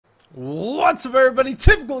What's up, everybody?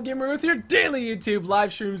 Typical Gamer with your daily YouTube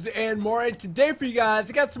live streams and more. And today for you guys,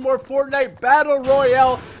 I got some more Fortnite Battle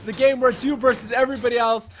Royale, the game where it's you versus everybody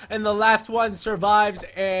else, and the last one survives.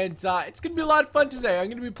 And it's gonna be a lot of fun today. I'm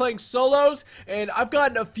gonna be playing solos, and I've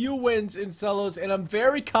gotten a few wins in solos, and I'm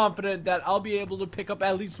very confident that I'll be able to pick up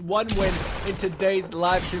at least one win in today's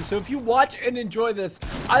live stream. So if you watch and enjoy this,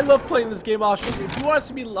 I love playing this game off stream. If you want to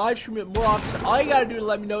see me live stream it more often, all you gotta do to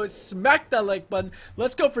let me know is smack that like button.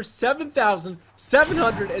 Let's go for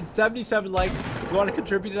 7,777 likes. If you want to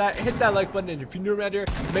contribute to that, hit that like button, and if you're new around here,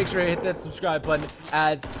 make sure you hit that subscribe button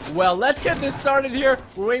as well. Let's get this started here.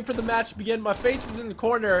 We're waiting for the match to begin. My face is in the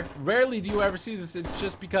corner. Rarely do you ever see this. It's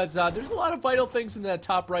just because there's a lot of vital things in that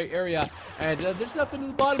top right area, and there's nothing in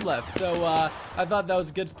the bottom left. So I thought that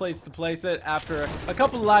was a good place to place it after a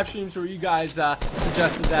couple of live streams where you guys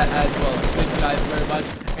suggested that as well. So thank you guys very much.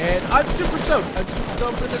 And I'm super stoked. I'm super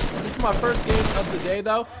stoked for this. This is my first game of the day,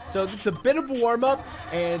 though. So this is a bit of a warm-up,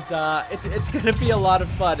 and it's going to be a lot of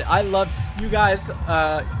fun. I love you guys.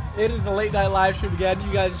 It is a late night live stream again.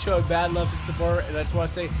 You guys showed bad love and support, and I just want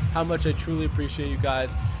to say how much I truly appreciate you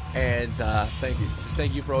guys. And thank you. Just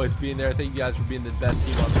thank you for always being there. Thank you guys for being the best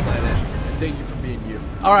team on the planet. And thank you for being you.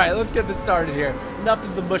 All right, let's get this started here. Enough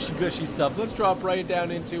of the mushy-gushy stuff. Let's drop right down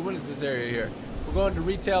into, what is this area here? We're going to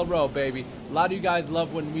retail row, baby. A lot of you guys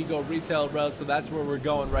love when we go retail row, so that's where we're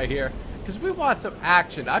going right here. Because we want some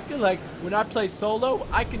action. I feel like when I play solo,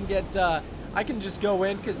 I can get, I can just go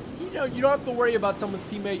in. Because, you know, you don't have to worry about someone's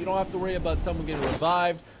teammate. You don't have to worry about someone getting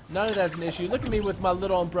revived. None of that's an issue. Look at me with my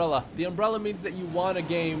little umbrella. The umbrella means that you won a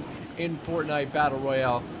game in Fortnite Battle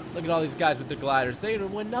Royale. Look at all these guys with their gliders. They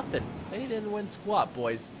didn't win nothing. They didn't win squat,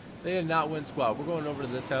 boys. They did not win squat. We're going over to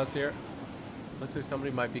this house here. Looks like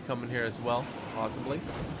somebody might be coming here as well, possibly.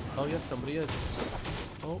 Oh yes, somebody is.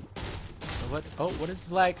 Oh, what? Oh, what is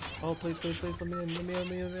this like? Oh, please, please, please, let me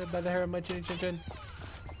in, by the hair of my chinny chin chin.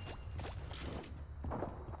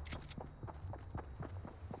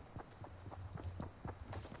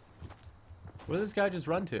 Where did this guy just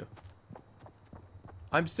run to?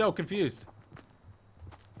 I'm so confused.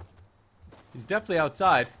 He's definitely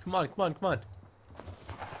outside. Come on, come on, come on.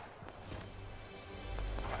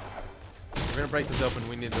 We're gonna break this open.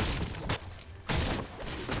 We need this.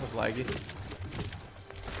 That was laggy.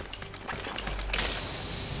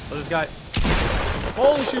 Oh, this guy.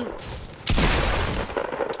 Holy shoot!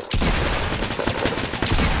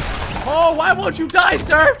 Oh, why won't you die,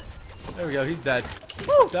 sir? There we go. He's dead.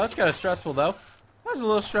 Whew, that was kind of stressful, though. That was a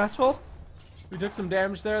little stressful. We took some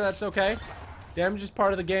damage there. That's okay. Damage is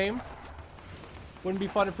part of the game. Wouldn't be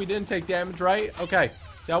fun if we didn't take damage, right? Okay.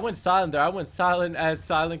 See, I went silent there. I went silent as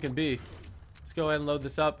silent can be. Let's go ahead and load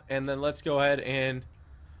this up, and then let's go ahead and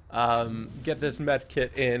get this med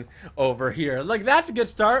kit in over here. Look, that's a good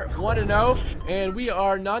start. 1-0, and we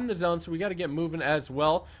are not in the zone, so we got to get moving as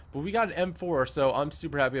well. But we got an M4, so I'm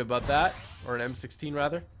super happy about that. Or an M16,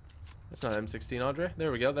 rather. That's not an M16, Andre.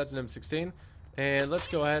 There we go. That's an M16. And let's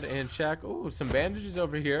go ahead and check. Ooh, some bandages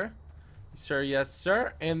over here. Sir, yes,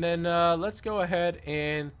 sir. And then let's go ahead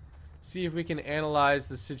and see if we can analyze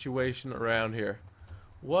the situation around here.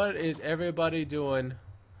 What is everybody doing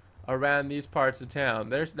around these parts of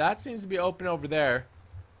town? That seems to be open over there.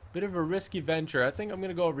 Bit of a risky venture. I think I'm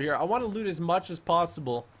going to go over here. I want to loot as much as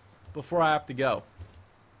possible before I have to go.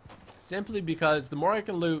 Simply because the more I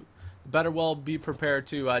can loot, the better we'll be prepared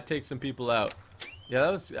to take some people out. Yeah,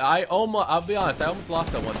 that was... I'll be honest, I almost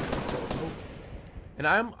lost that one. And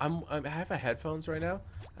I have a headphones right now.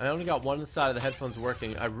 I only got one side of the headphones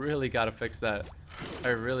working. I really got to fix that. I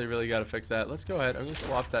really, really got to fix that. Let's go ahead. I'm going to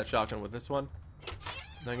swap that shotgun with this one.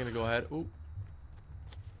 And I'm going to go ahead. Ooh.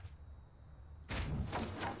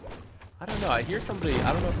 I don't know. I hear somebody.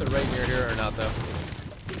 I don't know if they're right near here or not, though.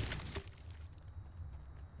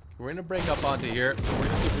 We're going to break up onto here. We're going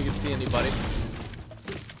to see if we can see anybody.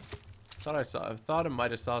 I thought I might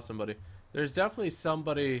have saw somebody. There's definitely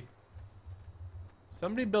somebody.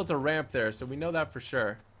 Somebody built a ramp there, so we know that for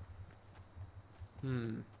sure. I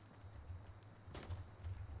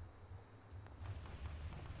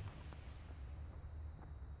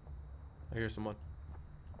hear someone.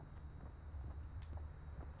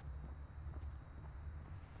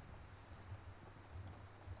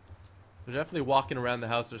 They're definitely walking around the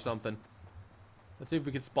house or something. Let's see if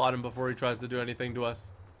we can spot him before he tries to do anything to us.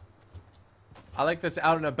 I like this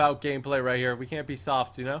out and about gameplay right here. We can't be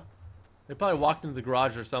soft, you know? They probably walked into the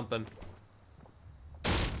garage or something.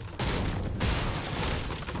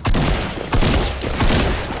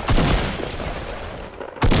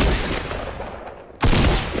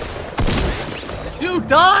 Dude,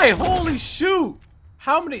 die! Holy shoot!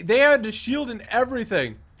 How many? They had the shield and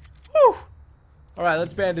everything. Whew! All right,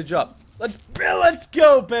 let's bandage up. Let's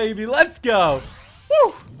go, baby. Let's go.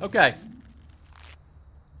 Woo. Okay.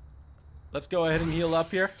 Let's go ahead and heal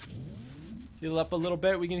up here. Heal up a little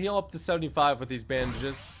bit. We can heal up to 75 with these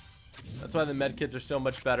bandages. That's why the med kits are so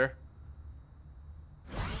much better.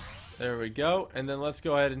 There we go. And then let's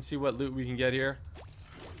go ahead and see what loot we can get here.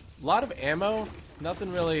 A lot of ammo.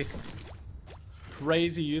 Nothing really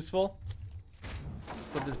crazy useful.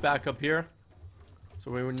 Put this back up here so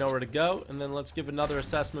we know where to go. And then let's give another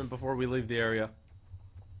assessment before we leave the area.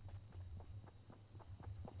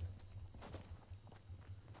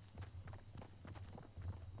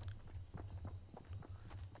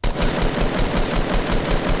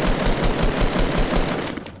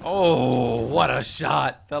 Oh, what a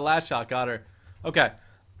shot. That last shot got her. Okay.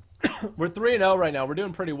 We're 3-0 right now. We're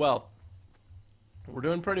doing pretty well. We're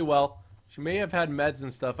doing pretty well. She may have had meds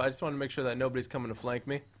and stuff. I just want to make sure that nobody's coming to flank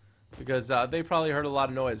me. Because they probably heard a lot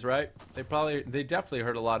of noise, right? They definitely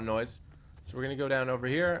heard a lot of noise. So we're going to go down over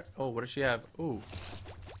here. Oh, what does she have? Ooh.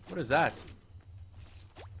 What is that?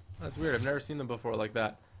 That's weird. I've never seen them before like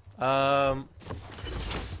that. Alright,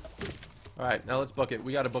 now let's book it.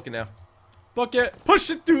 We got to book it now. Book it. Push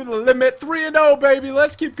it through the limit. 3-0, baby.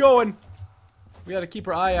 Let's keep going. We got to keep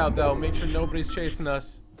our eye out, though. Make sure nobody's chasing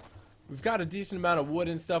us. We've got a decent amount of wood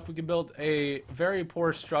and stuff. We can build a very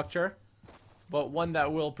poor structure, but one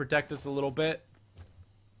that will protect us a little bit.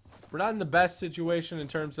 We're not in the best situation in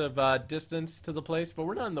terms of distance to the place, but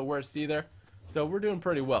we're not in the worst either. So we're doing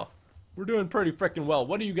pretty well. We're doing pretty freaking well.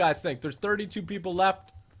 What do you guys think? There's 32 people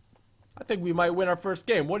left. I think we might win our first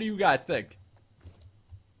game. What do you guys think?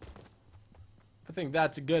 I think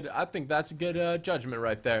that's a good judgment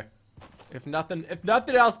right there. If nothing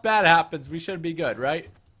else bad happens, we should be good, right?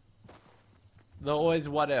 The always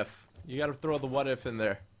what if. You gotta throw the what if in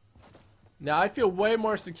there. Now, I'd feel way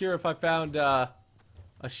more secure if I found a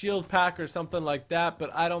shield pack or something like that,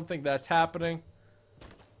 but I don't think that's happening.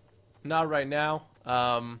 Not right now.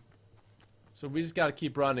 So we just gotta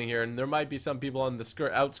keep running here, and there might be some people on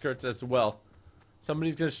the outskirts as well.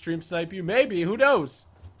 Somebody's gonna stream snipe you? Maybe. Who knows?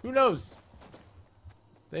 Who knows?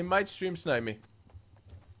 They might stream snipe me.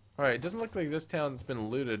 Alright, it doesn't look like this town's been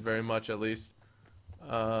looted very much, at least.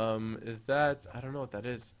 Is that... I don't know what that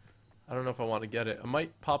is. I don't know if I want to get it. I might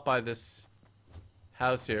pop by this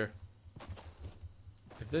house here.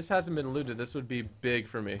 If this hasn't been looted, this would be big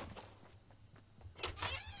for me. It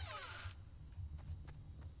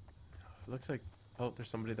looks like... Oh, there's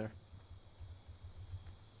somebody there.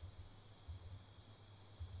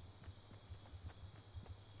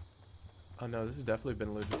 Oh no, this has definitely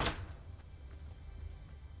been looted.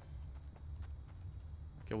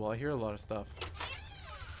 Okay, well I hear a lot of stuff.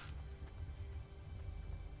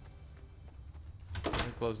 I'm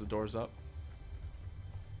gonna close the doors up.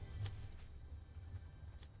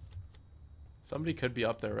 Somebody could be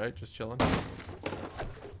up there, right? Just chilling.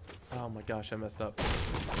 Oh my gosh, I messed up.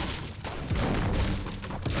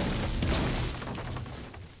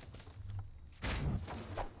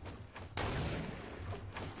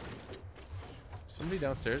 Somebody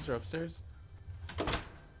downstairs or upstairs?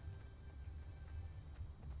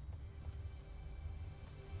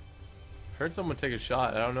 Heard someone take a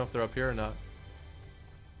shot. I don't know if they're up here or not.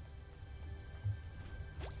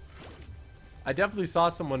 I definitely saw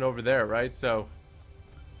someone over there, right? So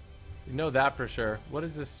you know that for sure. What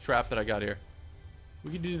is this trap that I got here?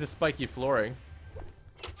 We could do the spiky flooring.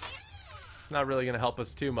 It's not really gonna help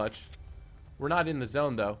us too much. We're not in the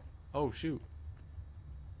zone though. Oh shoot.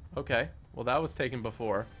 Okay. Well, that was taken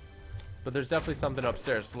before. But there's definitely something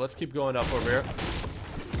upstairs. So let's keep going up over here.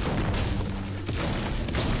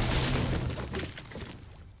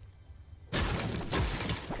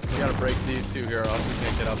 We gotta break these two here, or else we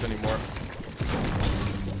can't get up anymore.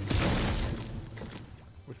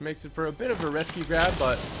 Which makes it for a bit of a rescue grab,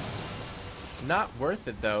 but not worth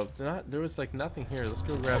it though. There was like nothing here. Let's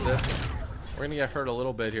go grab this. We're gonna get hurt a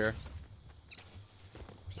little bit here.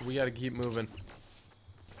 We gotta keep moving.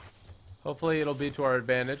 Hopefully it'll be to our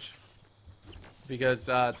advantage, because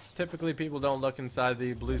typically people don't look inside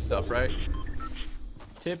the blue stuff, right?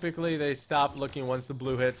 Typically they stop looking once the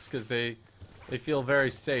blue hits because they feel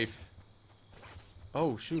very safe.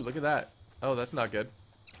 Oh shoot, look at that. Oh, that's not good.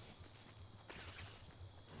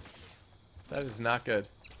 That is not good.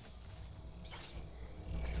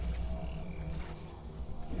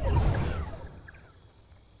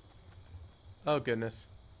 Oh goodness.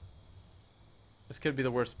 This could be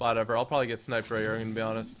the worst spot ever. I'll probably get sniped right here, I'm gonna be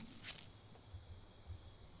honest.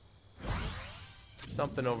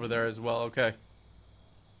 Something over there as well, okay.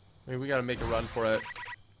 Maybe we gotta make a run for it.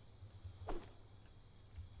 I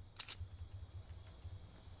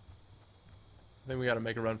think we gotta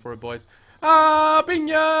make a run for it, boys. Ah,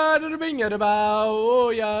 piña, da piña, da bow, oh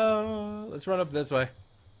yeah. Let's run up this way.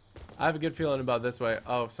 I have a good feeling about this way.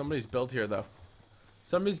 Oh, somebody's built here though.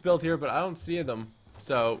 Somebody's built here, but I don't see them.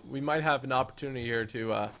 So we might have an opportunity here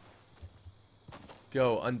to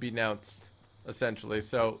go unbeknownst, essentially.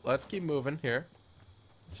 So let's keep moving here.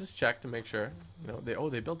 Just check to make sure. You know,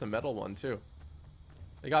 they built a metal one too.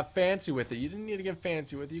 They got fancy with it. You didn't need to get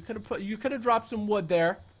fancy with it. You could have dropped some wood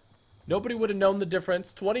there. Nobody would have known the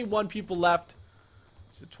difference. 21 people left.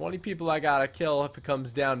 So 20 people I gotta kill if it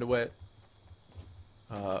comes down to it.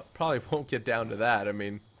 Probably won't get down to that. I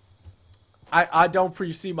mean, I don't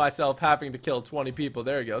foresee myself having to kill 20 people.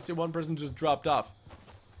 There you go. See, one person just dropped off.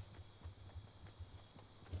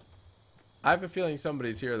 I have a feeling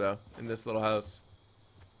somebody's here though, in this little house.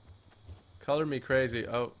 Color me crazy.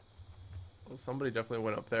 Oh, well, somebody definitely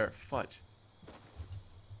went up there. Fudge.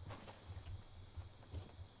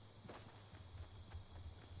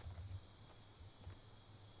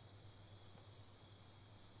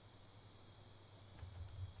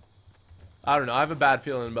 I don't know. I have a bad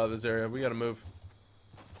feeling about this area. We gotta move.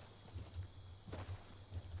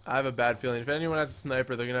 I have a bad feeling. If anyone has a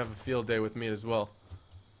sniper, they're gonna have a field day with me as well.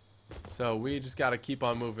 So we just gotta keep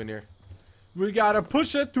on moving here. We gotta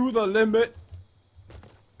push it to the limit.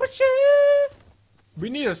 Push it! We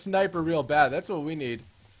need a sniper real bad. That's what we need.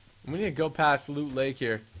 We need to go past Loot Lake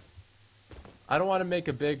here. I don't want to make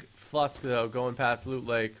a big fuss though going past Loot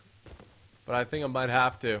Lake. But I think I might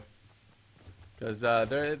have to. Because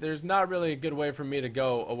there's not really a good way for me to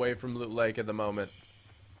go away from Loot Lake at the moment.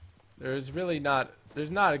 There's not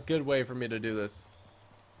a good way for me to do this.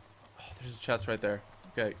 Oh, there's a chest right there.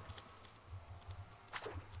 Okay.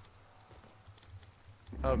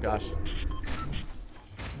 Oh gosh.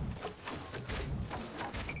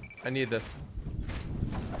 I need this.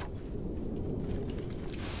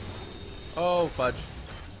 Oh fudge.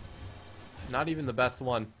 Not even the best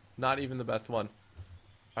one. Not even the best one.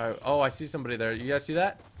 Alright, oh, I see somebody there. You guys see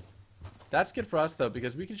that? That's good for us, though,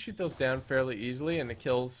 because we can shoot those down fairly easily, and it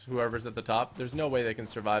kills whoever's at the top. There's no way they can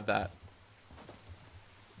survive that.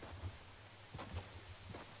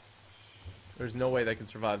 There's no way they can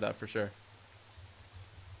survive that for sure.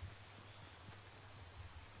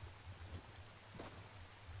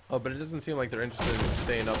 Oh, but it doesn't seem like they're interested in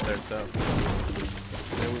staying up there, so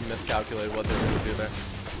maybe we miscalculated what they were going to do there.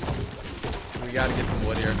 We gotta get some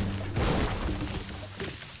wood here.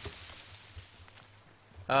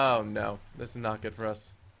 Oh no, this is not good for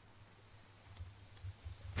us.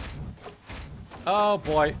 Oh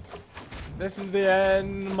boy. This is the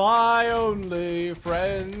end, my only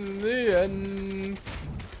friend, the end.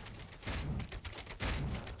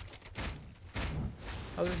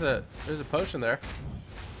 Oh, there's a potion there.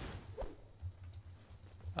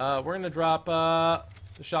 We're gonna drop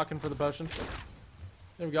the shotgun for the potion.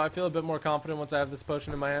 There we go. I feel a bit more confident once I have this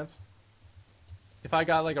potion in my hands. If I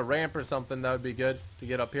got like a ramp or something, that would be good to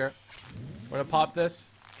get up here. We're gonna pop this.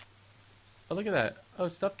 Oh, look at that. Oh,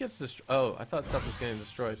 stuff gets destroyed. Oh, I thought stuff was getting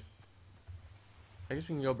destroyed. I guess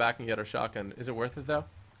we can go back and get our shotgun. Is it worth it though?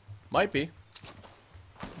 Might be.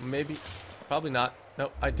 Maybe. Probably not.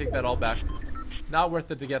 Nope, I'd take that all back. Not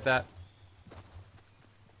worth it to get that.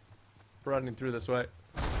 We're running through this way.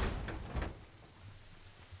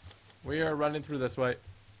 We are running through this way.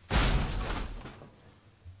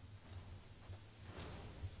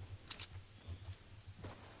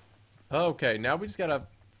 Okay, now we just gotta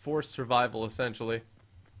force survival, essentially.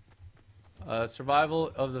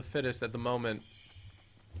 Survival of the fittest at the moment.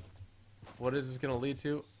 What is this gonna lead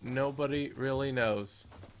to? Nobody really knows.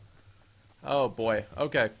 Oh boy,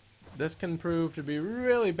 okay. This can prove to be a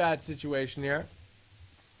really bad situation here.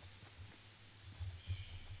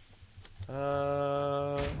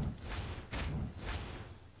 There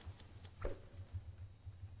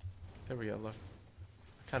we go, look.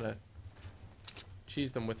 Kinda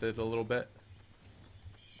cheese them with it a little bit.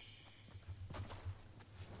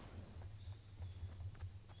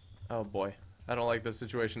 Oh boy. I don't like this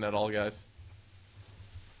situation at all, guys.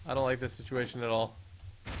 I don't like this situation at all.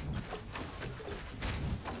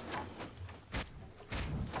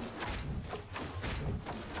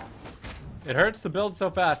 It hurts to build so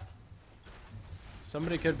fast.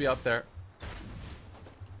 Somebody could be up there.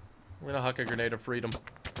 We're gonna huck a grenade of freedom.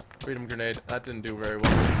 Freedom grenade. That didn't do very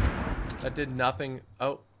well. That did nothing.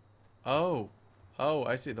 Oh. Oh. Oh,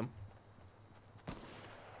 I see them.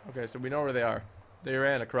 Okay, so we know where they are. They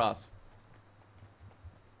ran across.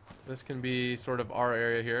 This can be sort of our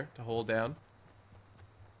area here to hold down.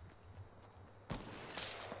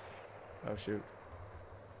 Oh, shoot.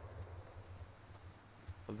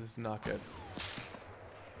 Oh, this is not good.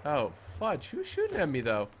 Oh, fudge. Who's shooting at me,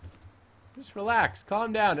 though? Just relax.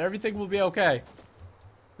 Calm down. Everything will be okay.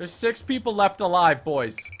 There's 6 people left alive,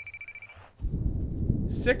 boys.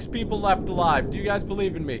 6 people left alive. Do you guys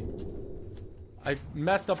believe in me? I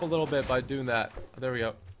messed up a little bit by doing that. Oh, there we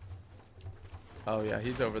go. Oh, yeah.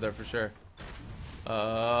 He's over there for sure.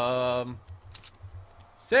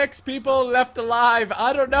 6 people left alive.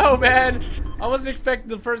 I don't know, man. I wasn't expecting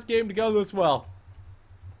the first game to go this well.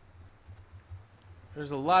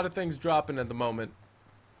 There's a lot of things dropping at the moment.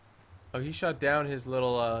 Oh, he shut down his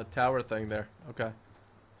little tower thing there. Okay.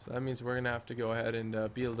 So that means we're going to have to go ahead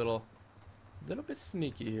and be a little bit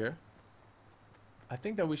sneaky here. I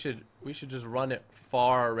think that we should just run it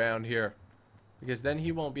far around here. Because then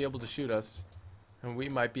he won't be able to shoot us. And we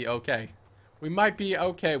might be okay. We might be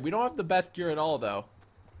okay. We don't have the best gear at all, though.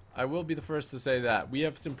 I will be the first to say that. We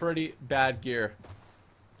have some pretty bad gear.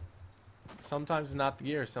 Sometimes not the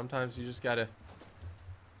gear. Sometimes you just gotta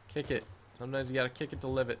kick it. Sometimes you gotta kick it to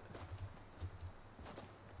live it.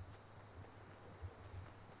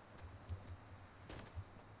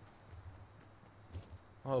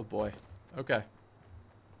 Oh boy. Okay.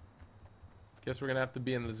 Guess we're gonna have to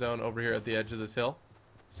be in the zone over here at the edge of this hill.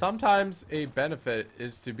 Sometimes a benefit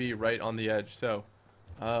is to be right on the edge. So,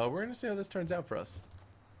 we're gonna see how this turns out for us.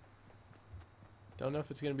 Don't know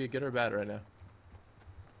if it's going to be good or bad right now.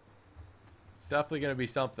 It's definitely going to be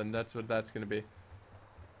something. That's what that's going to be.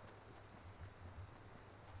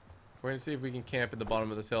 We're going to see if we can camp at the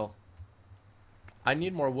bottom of this hill. I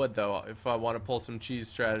need more wood, though, if I want to pull some cheese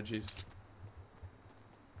strategies.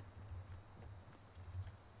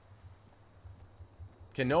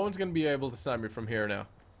 Okay, no one's going to be able to snipe me from here now.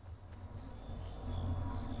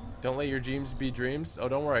 Don't let your dreams be dreams. Oh,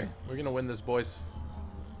 don't worry. We're going to win this, boys.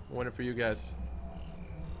 We'll win it for you guys.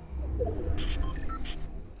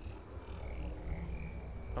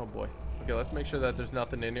 Oh boy. Okay, let's make sure that there's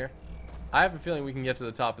nothing in here. I have a feeling we can get to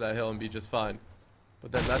the top of that hill and be just fine.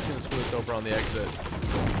 But then that's going to screw us over on the exit.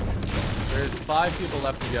 There's 5 people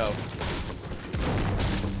left to go.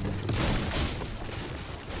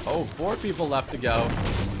 Oh, 4 people left to go.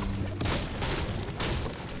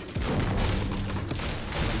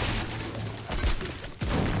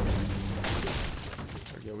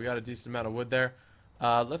 There we go. We got a decent amount of wood there.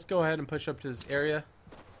 Let's go ahead and push up to this area.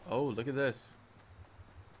 Oh, look at this.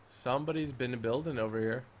 Somebody's been building over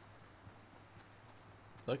here.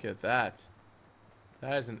 Look at that.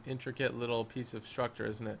 That is an intricate little piece of structure,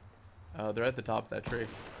 isn't it? They're at the top of that tree.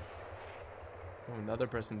 Oh, another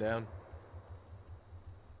person down.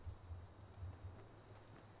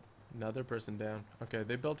 Another person down. Okay,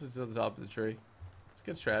 they built it to the top of the tree. It's a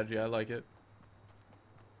good strategy. I like it.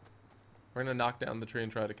 We're going to knock down the tree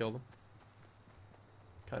and try to kill them.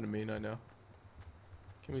 Kind of mean, I know.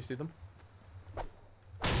 Can we see them?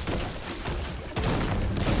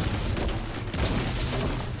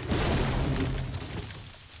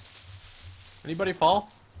 Anybody fall?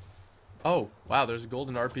 Oh, wow, there's a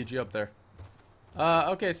golden RPG up there.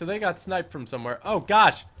 Okay, so they got sniped from somewhere. Oh,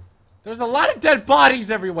 gosh. There's a lot of dead bodies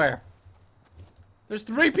everywhere. There's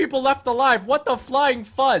 3 people left alive. What the flying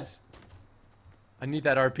fuzz? I need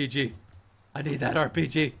that RPG. I need that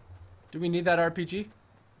RPG. Do we need that RPG?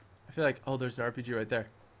 I feel like, oh, there's an RPG right there.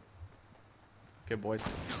 Okay, boys.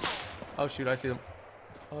 Oh, shoot, I see them.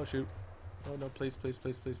 Oh, shoot. Oh, no, please, please,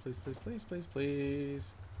 please, please, please, please, please, please,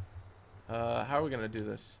 please. How are we going to do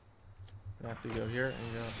this? I have to go here and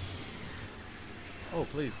go. Oh,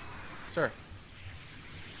 please. Sir.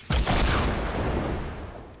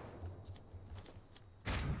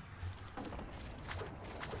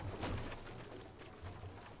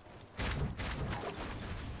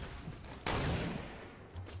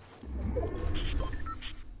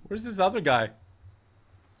 Where's this other guy?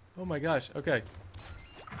 Oh my gosh. Okay.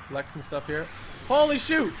 Collect some stuff here. Holy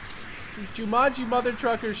shoot! These Jumanji mother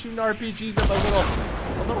truckers shooting RPGs at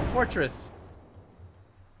my little fortress.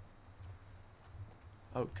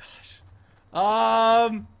 Oh gosh.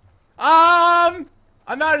 I'm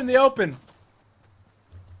out in the open.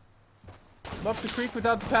 I'm up the creek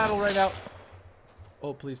without the paddle right now.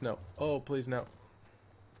 Oh please no. Oh please no.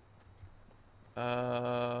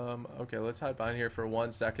 Okay, let's hide behind here for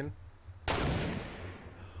 1 second. Oh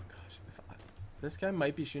gosh, this guy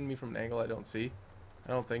might be shooting me from an angle I don't see.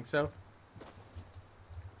 I don't think so.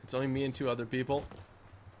 It's only me and 2 other people.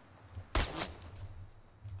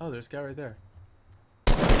 Oh, there's a guy right there.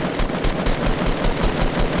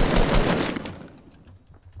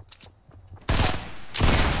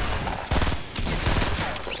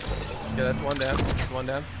 Okay, that's 1 down. That's 1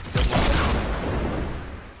 down. That's 1 down.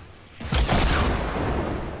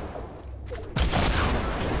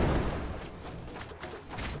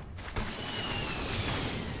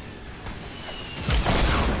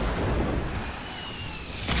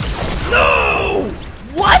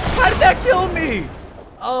 that kill me?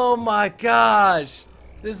 Oh my gosh.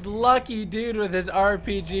 This lucky dude with his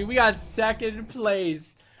RPG. We got second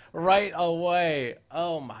place right away.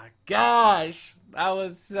 Oh my gosh. That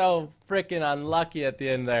was so freaking unlucky at the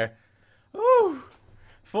end there. Woo.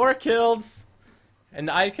 4 kills.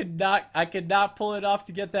 And I could not pull it off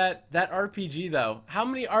to get that RPG though. How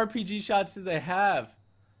many RPG shots did they have?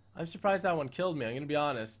 I'm surprised that one killed me, I'm gonna be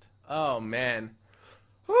honest. Oh man.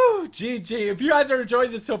 Woo, GG. If you guys are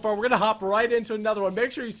enjoying this so far, we're gonna hop right into another one.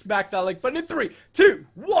 Make sure you smack that like button in 3, 2,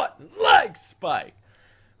 1, leg spike.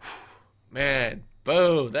 Man,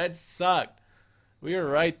 boo, that sucked. We were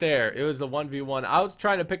right there. It was the 1v1. I was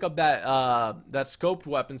trying to pick up that scoped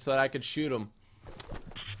weapon so that I could shoot him.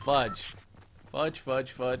 Fudge. Fudge,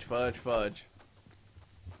 fudge, fudge, fudge, fudge.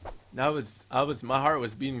 My heart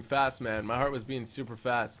was beating fast, man. My heart was beating super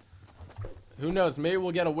fast. Who knows? Maybe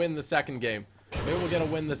we'll get a win the second game. Maybe we'll get a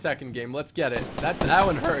win the second game. Let's get it. That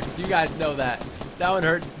one hurts. You guys know that. That one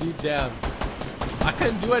hurts deep down. I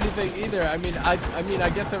couldn't do anything either. I mean, I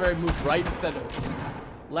guess if I moved right instead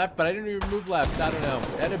of left, but I didn't even move left. I don't know.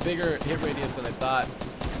 It had a bigger hit radius than I thought.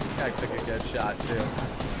 I took a good shot too.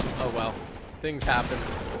 Oh well. Things happen.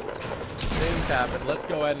 Things happen. Let's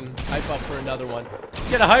go ahead and hype up for another one.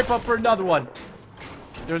 Get a hype up for another one.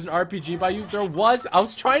 There's an RPG by you. There was. I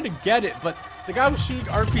was trying to get it, but the guy was shooting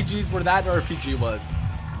RPGs where that RPG was.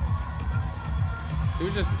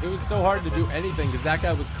 It was so hard to do anything because that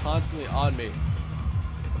guy was constantly on me.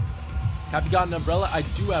 Have you got an umbrella? I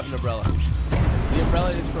do have an umbrella. The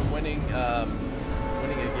umbrella is from winning a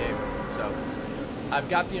game. So I've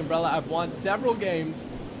got the umbrella. I've won several games.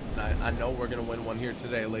 I know we're gonna win one here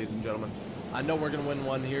today, ladies and gentlemen. I know we're gonna win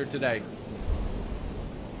one here today.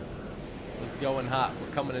 Let's go in hot.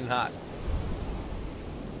 We're coming in hot.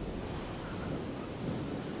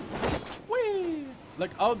 Whee!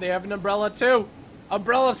 Look, oh, they have an umbrella too.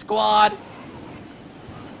 Umbrella squad.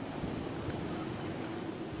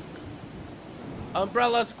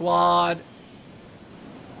 Umbrella squad.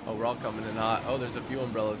 Oh, we're all coming in hot. Oh, there's a few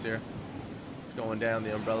umbrellas here. It's going down.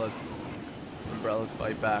 The umbrellas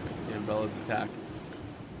fight back. The umbrellas attack.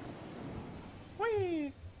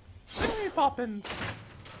 Whee! Whee, poppin'.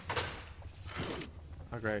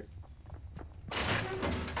 Oh, great.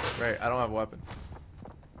 Great, I don't have a weapon.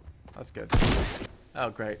 That's good. Oh,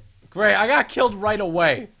 great. Great, I got killed right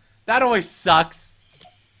away. That always sucks.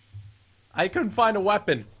 I couldn't find a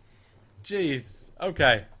weapon. Jeez.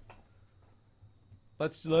 Okay.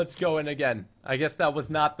 Let's go in again. I guess that was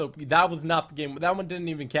not the game. That one didn't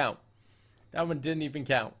even count. That one didn't even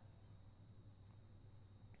count.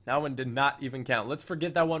 That one did not even count. Let's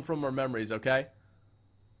forget that one from our memories, okay?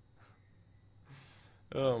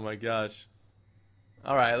 Oh my gosh.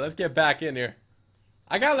 All right, let's get back in here.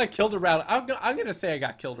 I got like killed around. I'm gonna say I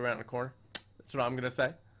got killed around the corner. That's what I'm gonna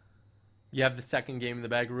say. You have the second game in the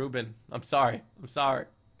bag, Ruben. I'm sorry. I'm sorry.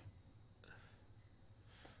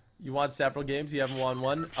 You won several games. You haven't won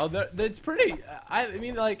one. Oh, it's pretty. I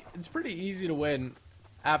mean, like, it's pretty easy to win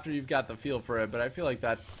after you've got the feel for it. But I feel like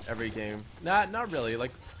that's every game. Not really.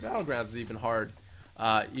 Like, Battlegrounds is even hard,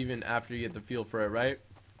 even after you get the feel for it, right?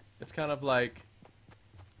 It's kind of like,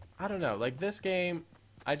 I don't know. Like this game,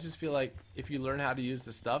 I just feel like if you learn how to use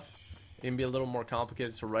the stuff, it can be a little more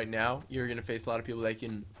complicated. So right now, you're gonna face a lot of people that you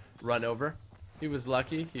can run over. He was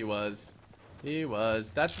lucky. He was.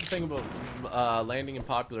 That's the thing about landing in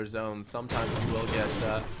popular zones. Sometimes you will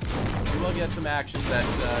get some action that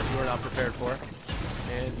you are not prepared for,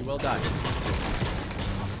 and you will die.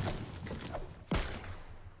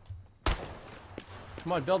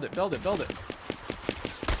 Come on, build it, build it, build it.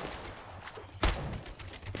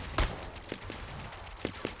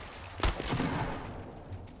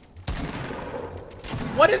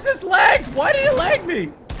 What is this lag? Why did it lag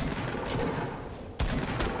me?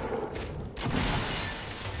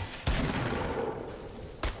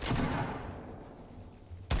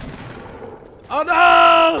 Oh no!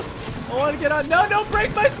 I want to get on. No, don't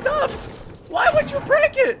break my stuff! Why would you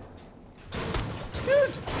break it?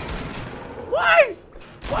 Dude! Why?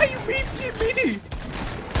 Why you meanie?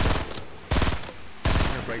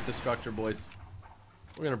 We're gonna break the structure, boys.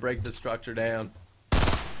 We're gonna break the structure down.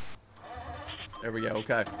 There we go,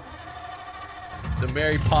 okay. The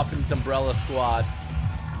Mary Poppins Umbrella Squad.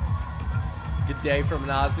 Good day from an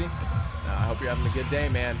Aussie. I hope you're having a good day,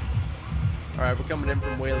 man. Alright, we're coming in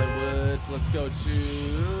from Wailing Woods. Let's go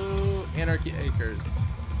to Anarchy Acres.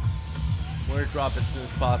 We're gonna drop as soon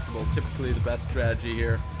as possible. Typically the best strategy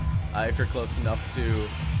here, if you're close enough to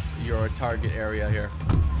your target area here.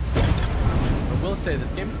 I will say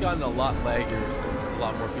this game's gotten a lot laggier since a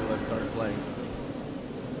lot more people have started playing,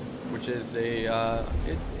 which is a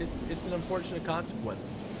it's an unfortunate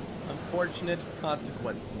consequence. Unfortunate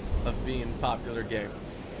consequence of being a popular game,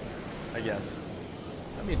 I guess.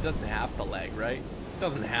 I mean, it doesn't have to lag, right? It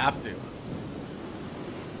doesn't have to. It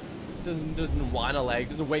doesn't want to lag. It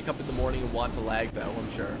doesn't wake up in the morning and want to lag, though,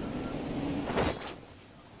 I'm sure.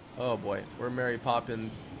 Oh boy, we're Mary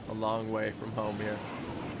Poppins a long way from home here.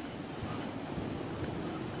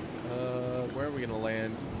 Where are we gonna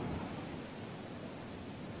land?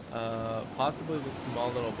 Possibly the small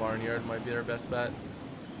little barnyard might be our best bet.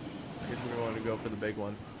 I guess we're going to go for the big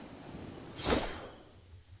one.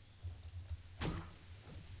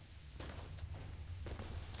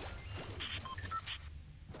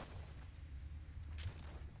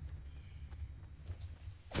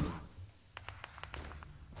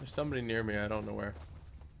 There's somebody near me, I don't know where.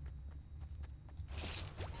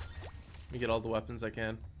 Let me get all the weapons I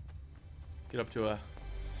can. Get up to a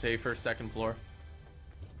safer second floor.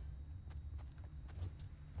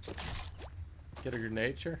 Get a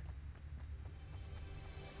grenade, sure.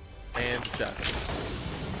 And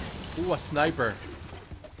chest. Ooh, a sniper.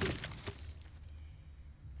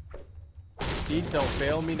 Heat, don't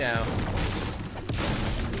fail me now.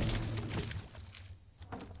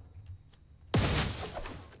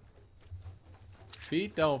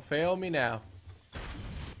 Feet, don't fail me now.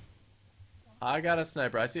 I got a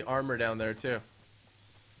sniper. I see armor down there too.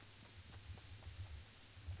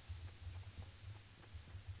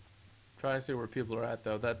 Trying to see where people are at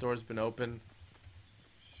though. That door's been open.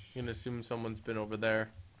 I'm gonna assume someone's been over there.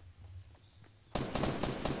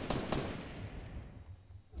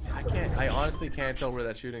 See, I honestly can't tell where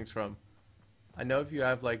that shooting's from. I know if you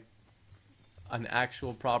have like an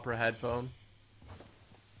actual proper headphone,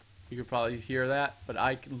 you could probably hear that, but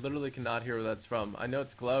I literally cannot hear where that's from. I know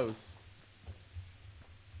it's close.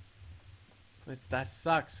 That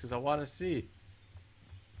sucks because I want to see.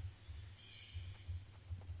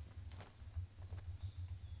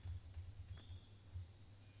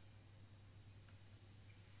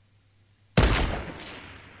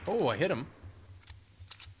 Oh, I hit him.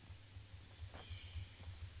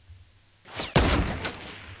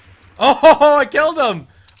 Oh, I killed him.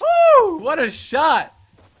 Woo, what a shot.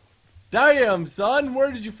 Damn, son.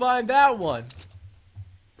 Where did you find that one?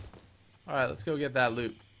 Alright, let's go get that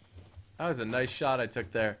loot. That was a nice shot I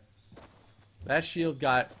took there. That shield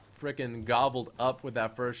got freaking gobbled up with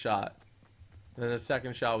that first shot. And then the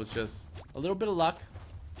second shot was just a little bit of luck.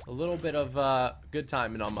 A little bit of good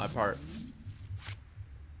timing on my part.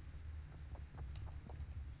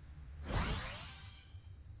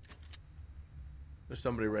 There's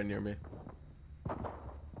somebody right near me. I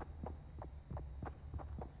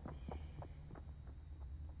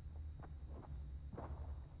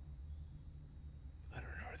don't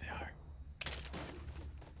know where they are.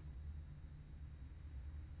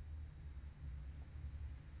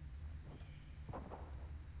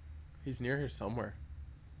 He's near here somewhere.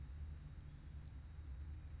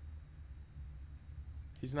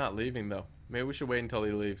 He's not leaving though. Maybe we should wait until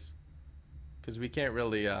he leaves. Because we can't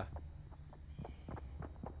really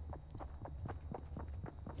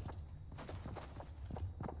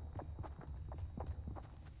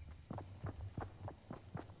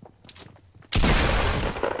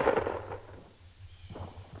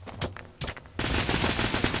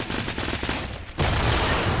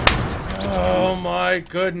Oh my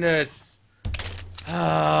goodness.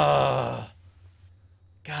 Ah.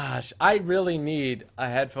 Gosh, I really need a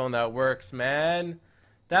headphone that works, man.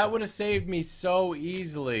 That would have saved me so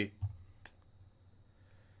easily.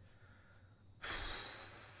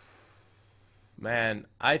 Man,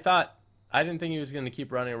 I didn't think he was going to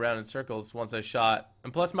keep running around in circles once I shot.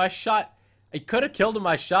 And plus my shot, I could have killed him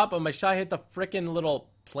my shot, but my shot hit the freaking little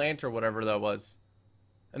plant or whatever that was.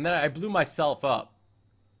 And then I blew myself up.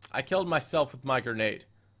 I killed myself with my grenade.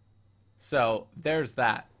 So, there's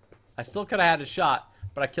that. I still could have had a shot,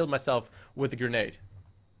 but I killed myself with a grenade.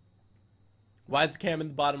 Why is the cam in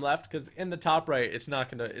the bottom left? Because in the top right, it's not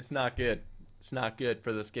good. It's not good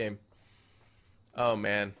for this game. Oh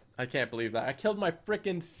man, I can't believe that. I killed my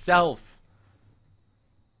freaking self.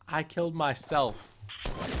 I killed myself.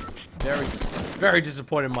 Very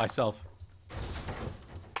disappointed in myself.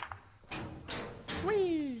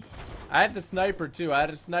 Whee! I had the sniper too. I had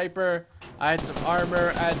a sniper. I had some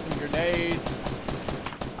armor. I had some grenades.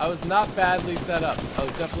 I was not badly set up. I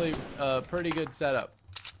was definitely a pretty good setup.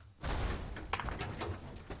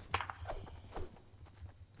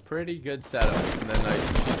 Pretty good setup. And then I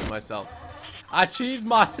cheesed myself. I cheesed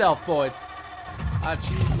myself, boys. I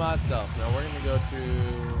cheesed myself. Now we're gonna go to...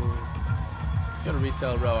 Let's go to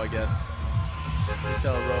Retail Row, I guess.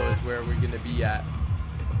 Retail Row is where we're gonna be at.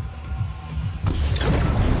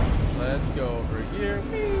 Let's go over here.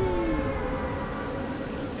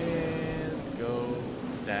 And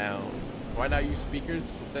down. Why not use speakers?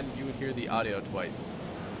 Because then you would hear the audio twice.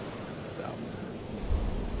 So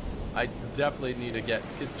I definitely need to get,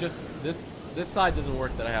 because just this side doesn't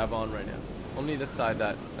work that I have on right now. Only this side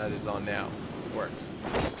that is on now works.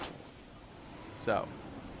 So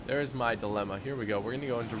there's my dilemma. Here we go. We're gonna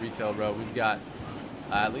go into retail row. We've got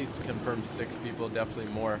at least confirmed 6 people,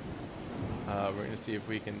 definitely more. We're gonna see if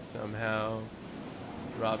we can somehow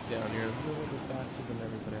drop down here a little bit faster than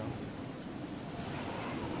everybody else.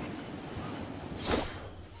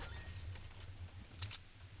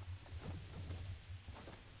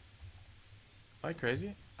 Am I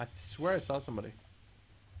crazy? I swear I saw somebody.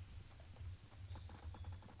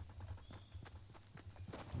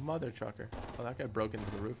 Mother trucker. Oh, that guy broke into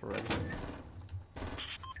the roof already.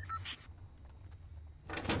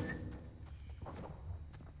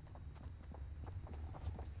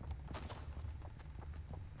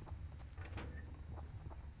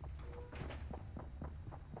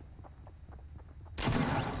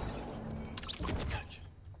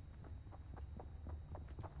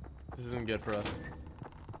 This isn't good for us.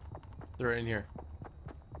 They're in here.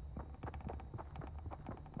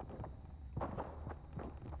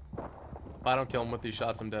 If I don't kill him with these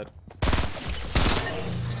shots, I'm dead.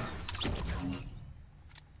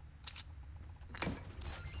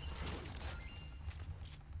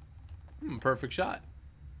 Perfect shot.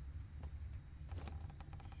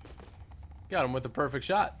 Got him with a perfect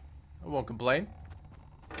shot. I won't complain.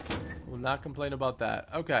 Will not complain about that.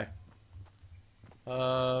 Okay.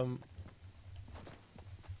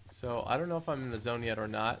 So I don't know if I'm in the zone yet or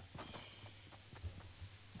not.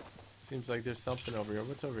 Seems like there's something over here.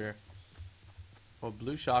 What's over here? Oh,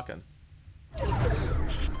 blue shotgun. A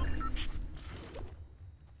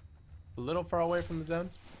little far away from the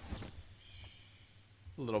zone.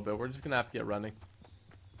 A little bit. We're just gonna have to get running.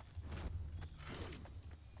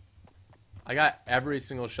 I got every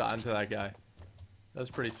single shot into that guy.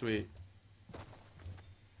 That's pretty sweet.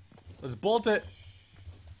 Let's bolt it.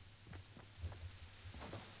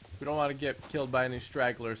 We don't want to get killed by any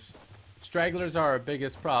stragglers. Stragglers are our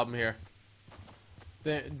biggest problem here.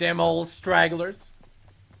 Them old stragglers.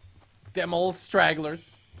 Them old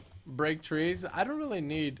stragglers. Break trees. I don't really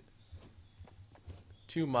need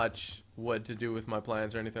too much wood to do with my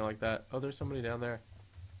plans or anything like that. Oh, there's somebody down there.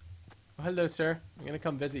 Oh, hello, sir. I'm gonna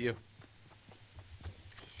come visit you.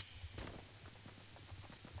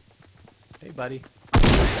 Hey, buddy.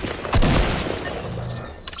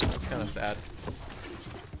 It's kind of sad.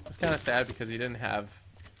 It's kind of sad because he didn't have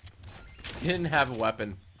a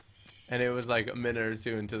weapon, and it was like a minute or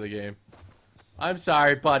two into the game. I'm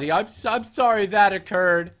sorry, buddy. I'm sorry that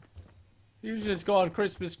occurred. He was just going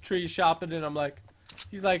Christmas tree shopping, and I'm like,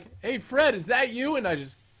 he's like, hey, Fred, is that you? And I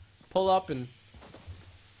just pull up and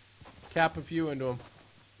cap a few into him.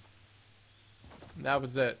 And that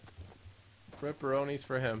was it. Ripperonis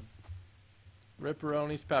for him.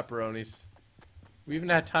 Ripperonis, pepperonis. We even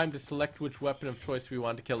had time to select which weapon of choice we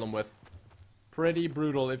wanted to kill him with. Pretty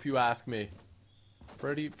brutal, if you ask me.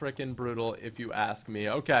 Pretty freaking brutal, if you ask me.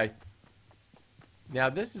 Okay. Now,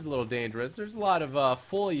 this is a little dangerous. There's a lot of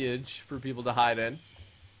foliage for people to hide in.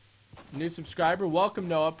 New subscriber. Welcome,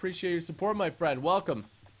 Noah. Appreciate your support, my friend. Welcome.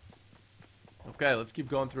 Okay, let's keep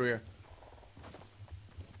going through here.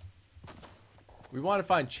 We want to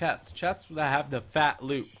find chests. Chests that have the fat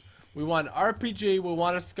loot. We want an RPG. We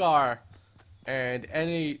want a Scar. And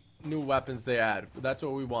any new weapons they add. That's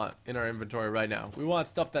what we want in our inventory right now. We want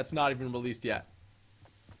stuff that's not even released yet.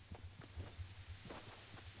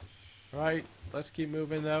 Alright, let's keep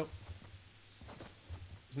moving though.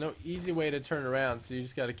 There's no easy way to turn around, so you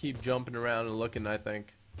just gotta keep jumping around and looking, I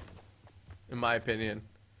think. In my opinion.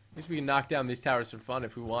 At least we can knock down these towers for fun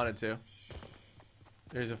if we wanted to.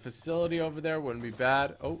 There's a facility over there, wouldn't be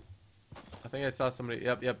bad. Oh, I think I saw somebody.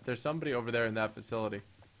 Yep, there's somebody over there in that facility.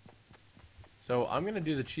 So I'm gonna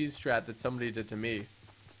do the cheese strat that somebody did to me.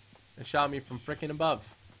 They shot me from freaking above.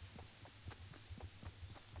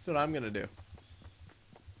 That's what I'm gonna do.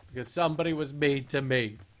 Because somebody was made to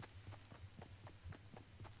me.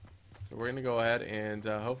 So we're gonna go ahead and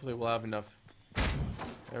hopefully we'll have enough.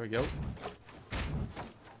 There we go.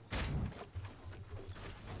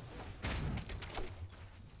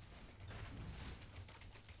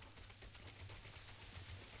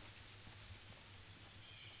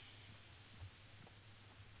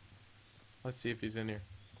 Let's see if he's in here.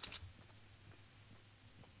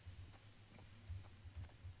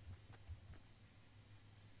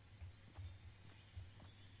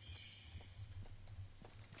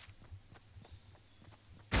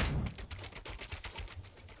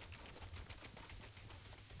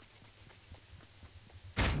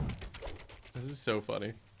 This is so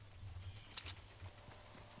funny.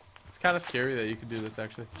 kind of scary that you could do this,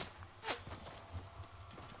 actually.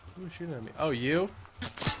 Who's shooting at me? Oh, you?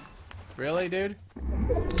 Really, dude?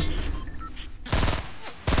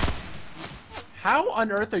 How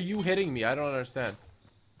on earth are you hitting me? I don't understand.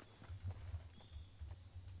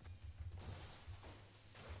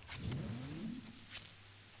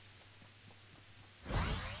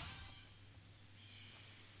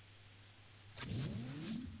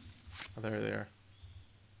 Oh, there they are.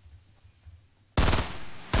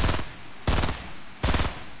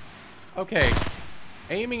 Okay.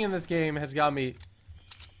 Aiming in this game has got me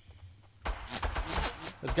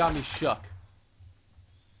shook.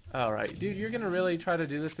 Alright, dude, you're gonna really try to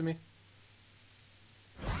do this to me?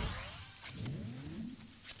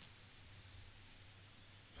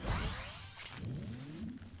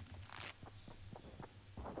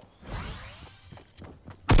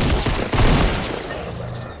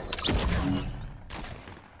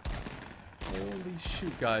 Holy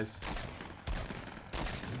shoot, guys.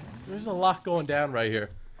 There's a lot going down right here.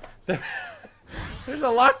 There's a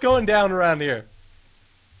lot going down around here.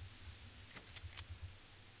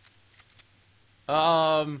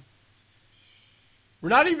 We're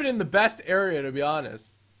not even in the best area, to be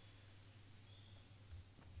honest.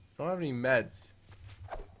 Don't have any meds.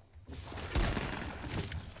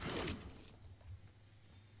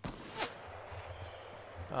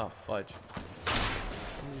 Oh, fudge.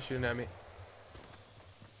 Somebody's shooting at me.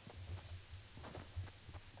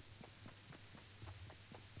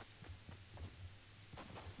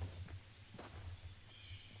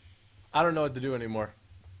 I don't know what to do anymore.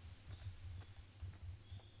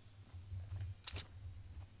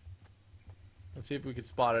 Let's see if we can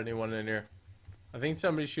spot anyone in here. I think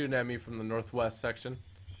somebody's shooting at me from the northwest section.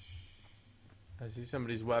 I see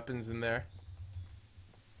somebody's weapons in there.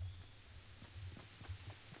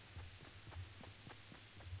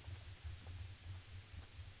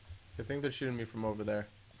 I think they're shooting me from over there.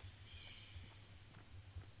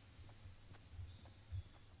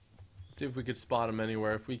 Let's see if we could spot them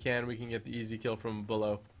anywhere. If we can get the easy kill from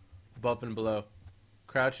below. Above and below.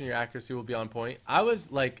 Crouch and your accuracy will be on point. I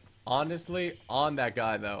was like, honestly, on that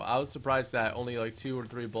guy though. I was surprised that only like 2 or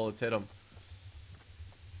 3 bullets hit him.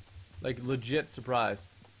 Like, legit surprised.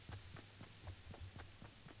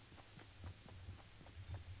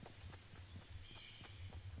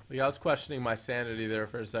 Like, I was questioning my sanity there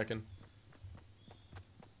for a second.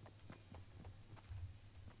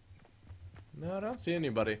 No, I don't see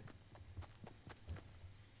anybody.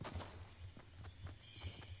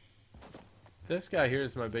 This guy here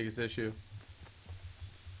is my biggest issue.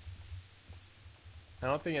 I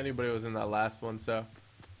don't think anybody was in that last one, so...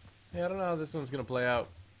 yeah, I don't know how this one's gonna play out.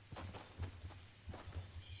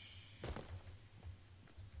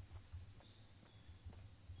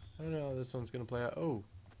 I don't know how this one's gonna play out. Oh.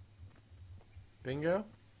 Bingo?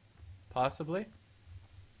 Possibly?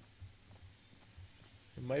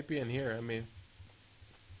 It might be in here, I mean...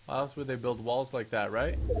 why else would they build walls like that,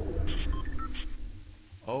 right?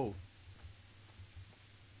 Oh.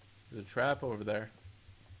 There's a trap over there.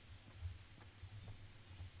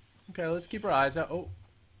 Okay, let's keep our eyes out. Oh.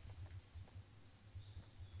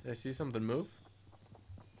 Did I see something move?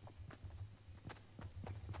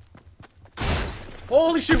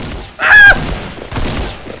 Holy shoot! Ah!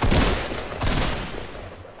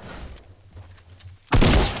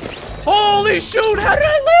 Holy shoot! How did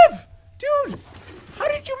I live? Dude! How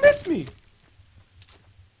did you miss me?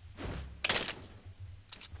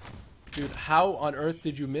 Dude, how on earth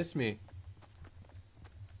did you miss me?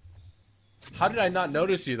 How did I not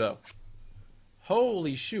notice you, though?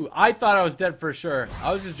 Holy shoot. I thought I was dead for sure.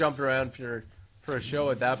 I was just jumping around for a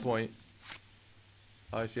show at that point.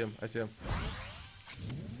 Oh, I see him. I see him.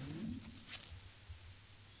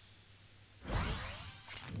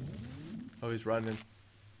 Oh, he's running.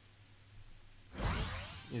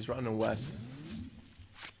 He's running west.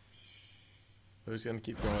 Oh, he's gonna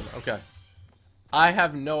keep going. Okay. I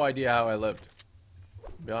have no idea how I lived.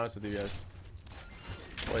 To be honest with you guys.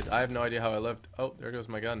 Boys, I have no idea how I lived. Oh, there goes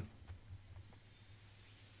my gun.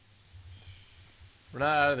 We're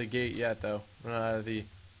not out of the gate yet, though. We're not out of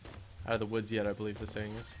the woods yet, I believe the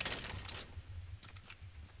saying is.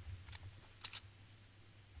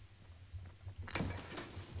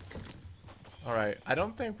 Alright, I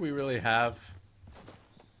don't think we really have...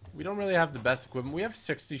 we don't really have the best equipment. We have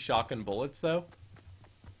 60 shotgun bullets, though.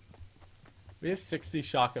 We have 60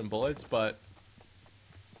 shotgun bullets, but...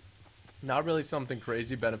 not really something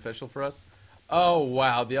crazy beneficial for us. Oh,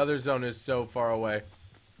 wow. The other zone is so far away.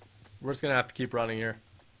 We're just going to have to keep running here.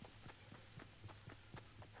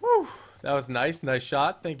 Whew. That was nice. Nice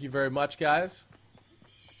shot. Thank you very much, guys.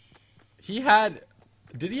 He had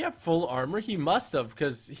Did he have full armor? He must have,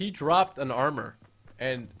 because he dropped an armor.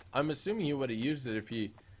 And I'm assuming he would have used it if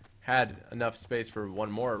he had enough space for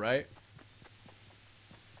one more, right?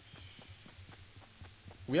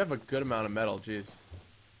 We have a good amount of metal, jeez.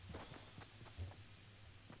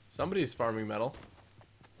 Somebody's farming metal.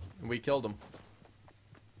 And we killed him.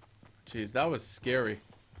 Jeez, that was scary.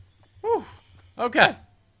 Whew. Okay.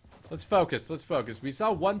 Let's focus, let's focus. We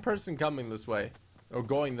saw one person coming this way. Or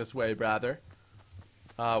going this way, rather.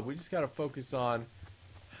 We just gotta focus on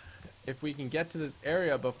if we can get to this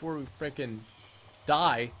area before we freaking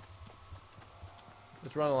die.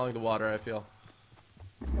 Let's run along the water, I feel.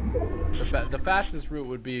 The fastest route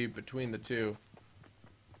would be between the two.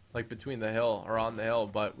 Like between the hill or on the hill,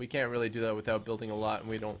 but we can't really do that without building a lot, and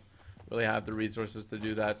we don't really have the resources to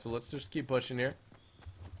do that. So let's just keep pushing here.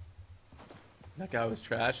 That guy was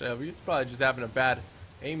trash. He was probably just having a bad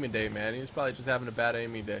aiming day, man. He was probably just having a bad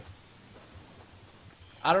aiming day.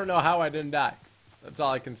 I don't know how I didn't die. That's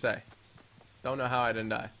all I can say. Don't know how I didn't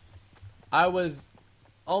die. I was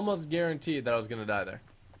almost guaranteed that I was gonna die there.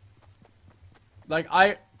 Like,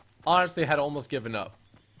 I honestly had almost given up.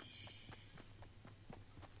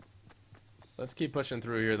 Let's keep pushing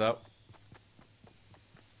through here, though.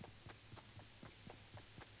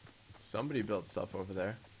 Somebody built stuff over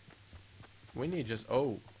there. We need just...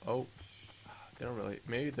 Oh. They don't really...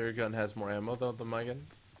 Maybe their gun has more ammo, though, than my gun.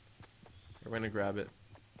 We're gonna grab it.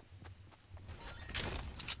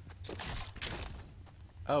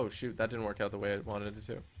 Oh, shoot. That didn't work out the way I wanted it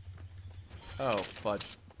to. Oh, fudge.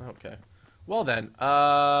 Okay. Well, then.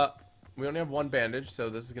 We only have one bandage, so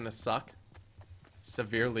this is gonna suck.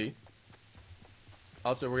 Severely.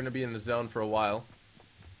 Also, we're gonna be in the zone for a while.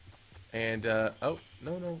 And, oh,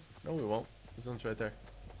 no, we won't. The zone's right there.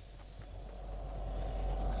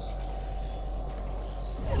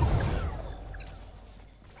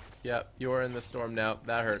 Yep, you are in the storm now.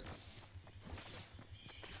 That hurts.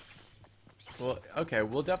 Well, okay,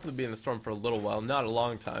 we'll definitely be in the storm for a little while. Not a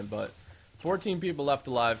long time, but 14 people left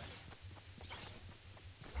alive.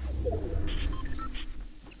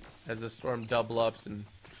 As the storm double ups and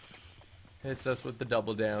hits us with the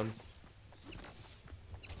double down.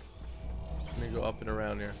 Let me go up and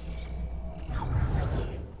around here.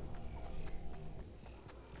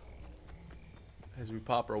 As we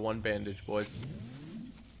pop our one bandage, boys.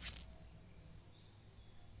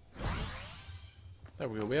 There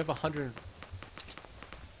we go. We have 100.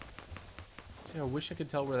 See, I wish I could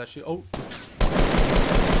tell where that shit. Oh!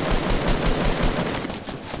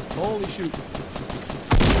 Holy shoot!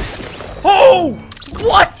 Oh!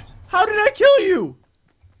 What? How did I kill you?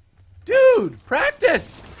 Dude,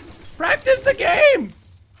 practice! Practice the game!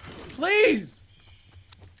 Please!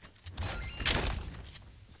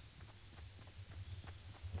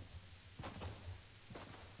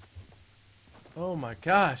 Oh my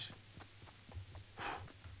gosh.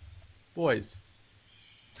 Boys.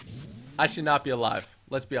 I should not be alive.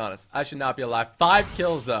 Let's be honest. I should not be alive. 5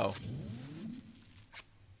 kills, though.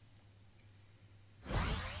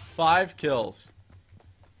 5 kills.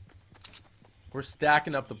 We're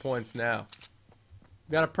stacking up the points now.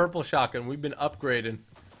 We got a purple shotgun. We've been upgrading.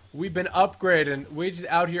 We've been upgrading. We just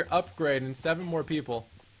out here upgrading. 7 more people.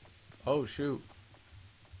 Oh, shoot.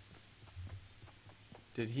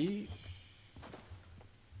 Did he...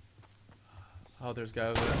 Oh, there's a guy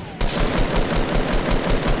over there.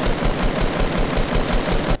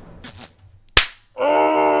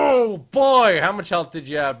 Oh, boy. How much health did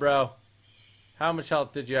you have, bro? How much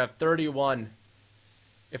health did you have? 31.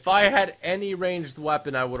 If I had any ranged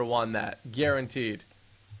weapon, I would have won that. Guaranteed.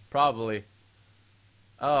 Probably.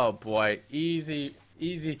 Oh, boy. Easy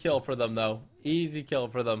kill for them, though. Easy kill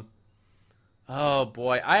for them. Oh,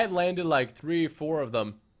 boy. I had landed like 3 or 4 of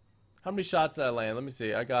them. How many shots did I land? Let me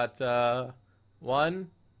see. I got, 1,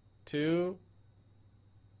 2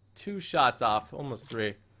 shots off. Almost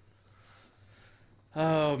 3.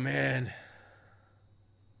 Oh, man.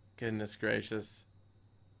 Goodness gracious.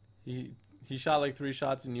 He shot like 3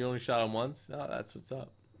 shots and you only shot him once? Oh, that's what's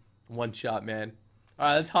up. 1 shot, man.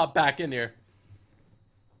 Alright, let's hop back in here.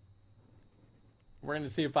 We're going to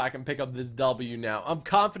see if I can pick up this W now. I'm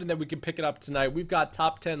confident that we can pick it up tonight. We've got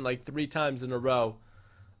top 10 like 3 times in a row.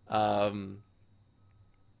 So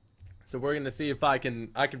we're going to see if I can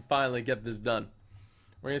finally get this done.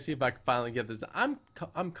 We're going to see if I can finally get this done.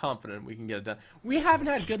 I'm confident we can get it done. We haven't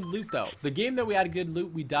had good loot, though. The game that we had good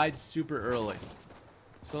loot, we died super early.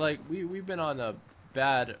 So, like, we've been on a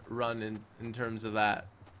bad run in terms of that.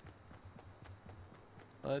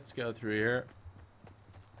 Let's go through here.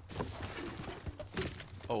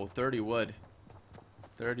 Oh, 30 wood.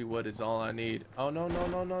 30 wood is all I need. Oh, no, no,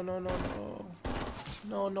 no, no, no, no, no.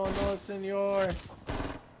 No, no, no, senor.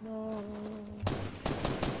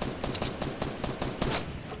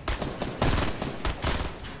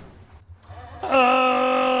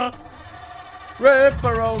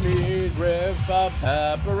 Ripperonis, rip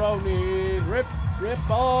pepperonis, rip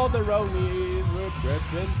all the ronies,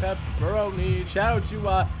 ripping pepperonis. Shout out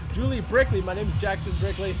to Julie Brickley. My name is Jackson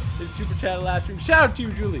Brickley. This is Super Chat last stream. Shout out to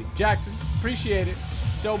you, Julie. Jackson, appreciate it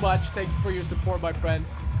so much. Thank you for your support, my friend.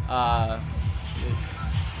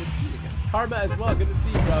 Good to see you again. Karma as well. Good to see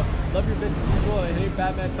you, bro. Love your bits as usual. And hey,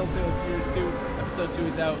 Batman Telltale Series 2. Episode 2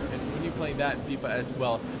 is out. And when you're playing that in FIFA as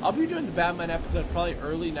well. I'll be doing the Batman episode probably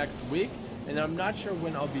early next week. And I'm not sure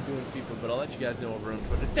when I'll be doing FIFA, but I'll let you guys know over on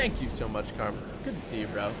Twitter. Thank you so much, Karma. Good to see you,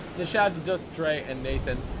 bro. And shout out to Dustin, Trey, and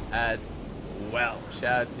Nathan as well.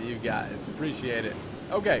 Shout out to you guys. Appreciate it.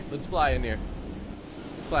 Okay, let's fly in here.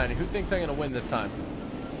 Let's fly in here. Who thinks I'm going to win this time?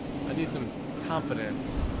 I need some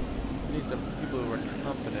confidence. I need some people who are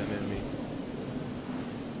confident in me.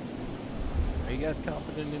 Are you guys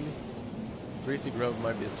confident in me? Greasy Grove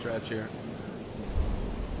might be a stretch here.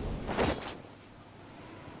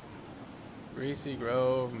 Greasy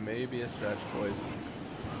Grove, maybe a stretch, boys.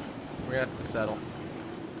 We're gonna have to settle.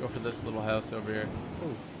 Go for this little house over here.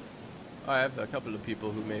 Ooh. Oh, I have a couple of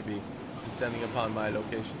people who may be descending upon my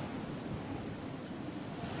location.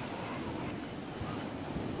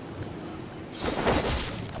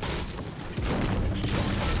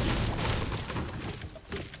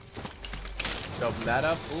 Let's open that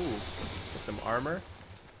up. Ooh, get some armor.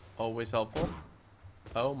 Always helpful.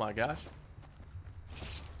 Oh my gosh.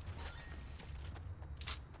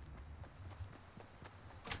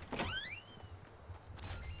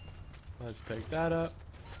 Let's pick that up.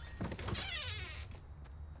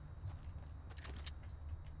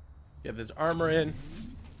 Get this armor in.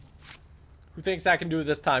 Who thinks I can do it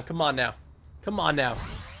this time? Come on now. Come on now.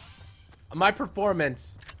 My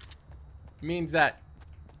performance means that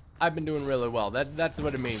I've been doing really well. That's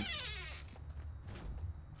what it means.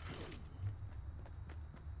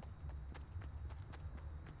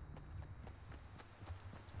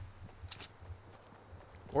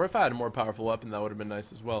 Or if I had a more powerful weapon, that would have been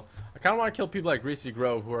nice as well. I kind of want to kill people like Greasy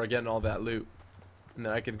Grove who are getting all that loot. And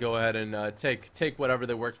then I could go ahead and take whatever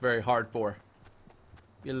they worked very hard for.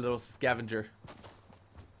 Be a little scavenger.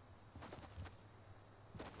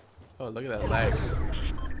 Oh, look at that lag.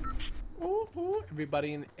 Ooh, ooh,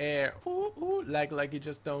 everybody in the air. Ooh, ooh, lag like you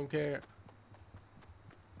just don't care.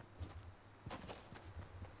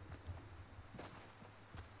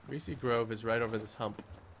 Greasy Grove is right over this hump.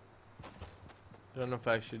 I don't know if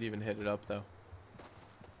I should even hit it up though.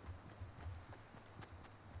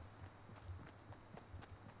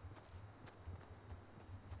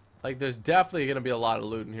 Like, there's definitely gonna be a lot of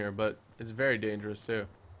loot in here, but it's very dangerous too.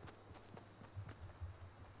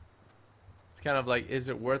 It's kind of like, is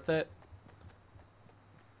it worth it?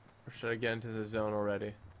 Or should I get into the zone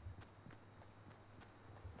already?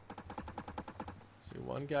 See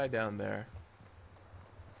one guy down there.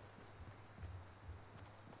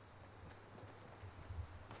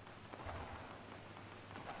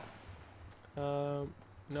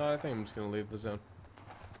 No, I think I'm just gonna leave the zone.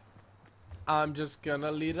 I'm just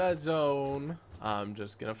gonna leave the zone. I'm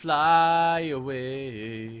just gonna fly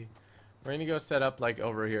away. We're gonna go set up like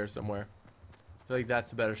over here somewhere. I feel like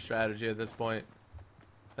that's a better strategy at this point.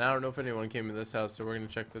 And I don't know if anyone came in this house, so we're gonna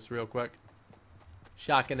check this real quick.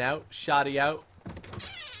 Shocking out, shoddy out.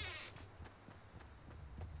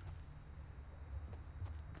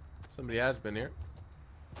 Somebody has been here.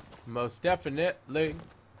 Most definitely.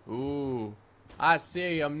 Ooh. I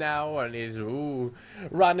see him now, and he's ooh,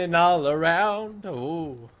 running all around.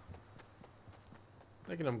 Ooh.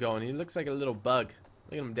 Look at him going. He looks like a little bug.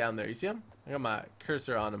 Look at him down there. You see him? I got my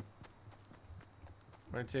cursor on him.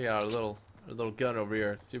 I'm gonna take out a little gun over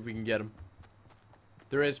here. See if we can get him.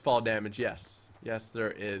 There is fall damage. Yes. Yes,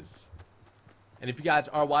 there is. And if you guys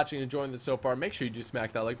are watching and enjoying this so far, make sure you do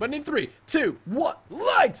smack that like button in 3, 2, 1.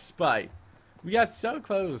 Like spike. We got so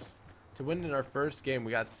close to winning our first game.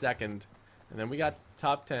 We got second. And then we got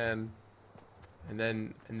top 10, and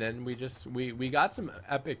then we got some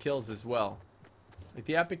epic kills as well. Like,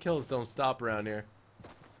 the epic kills don't stop around here.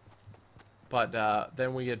 But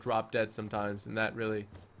then we get drop dead sometimes, and that really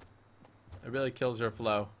kills our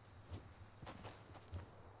flow.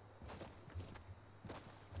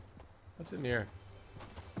 What's in here?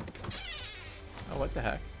 Oh, what the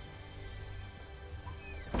heck?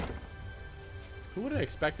 Who would have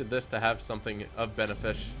expected this to have something of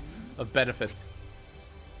benefit?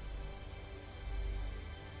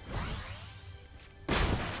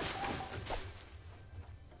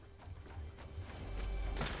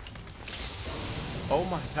 Oh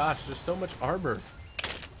my gosh, there's so much armor.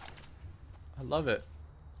 I love it.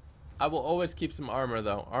 I will always keep some armor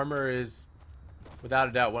though. Armor is without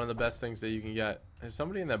a doubt one of the best things that you can get. Is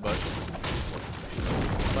somebody in that bush?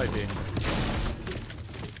 Might be.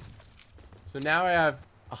 So now I have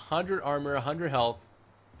 100 armor, 100 health,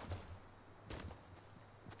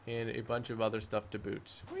 and a bunch of other stuff to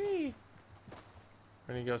boot. Whee!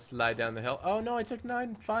 We're gonna go slide down the hill. Oh no, I took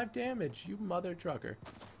 5 damage. You mother trucker.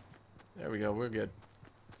 There we go. We're good.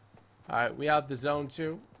 Alright, we have the zone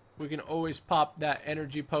 2. We can always pop that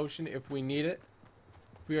energy potion if we need it.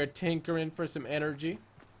 If we are tinkering for some energy.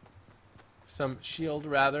 Some shield,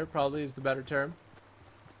 rather, probably is the better term.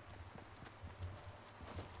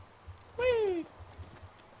 Whee!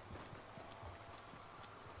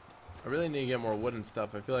 I really need to get more wood and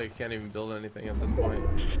stuff. I feel like I can't even build anything at this point.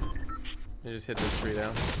 Let me just hit this tree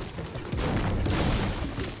down.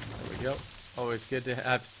 There we go. Always good to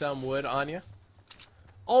have some wood on you.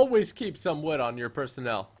 Always keep some wood on your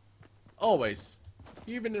personnel. Always.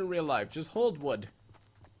 Even in real life. Just hold wood.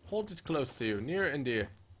 Hold it close to you. Near and dear.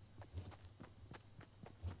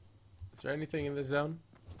 Is there anything in this zone?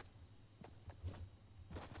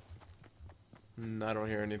 I don't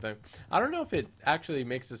hear anything. I don't know if it actually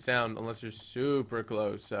makes a sound unless you're super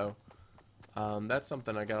close. So that's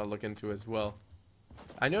something I gotta look into as well.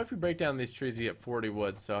 I know if you break down these trees you get 40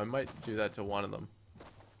 wood. So I might do that to one of them.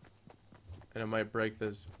 And I might break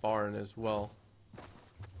this barn as well.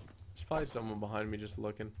 There's probably someone behind me just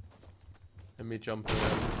looking. And me jumping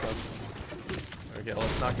around and stuff. Okay,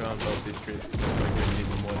 let's knock down both these trees. I need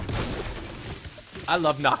some wood. I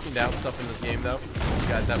love knocking down stuff in this game though. If you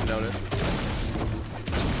guys haven't noticed.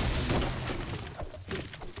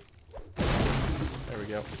 There we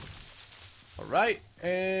go. Alright,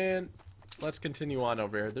 and let's continue on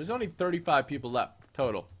over here. There's only 35 people left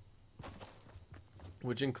total.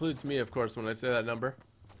 Which includes me, of course, when I say that number.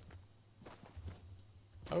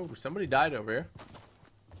 Oh, somebody died over here.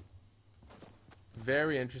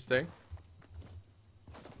 Very interesting.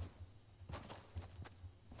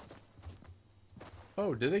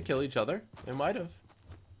 Oh, did they kill each other? They might have.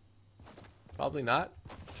 Probably not.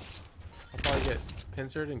 I'll probably get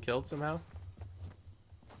pincered and killed somehow.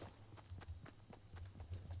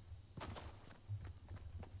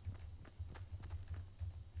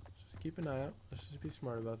 Keep an eye out. Let's just be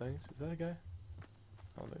smart about things. Is that a guy?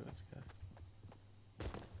 I don't think that's a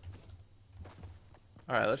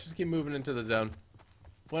guy. Alright, let's just keep moving into the zone.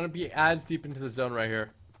 Want to be as deep into the zone right here.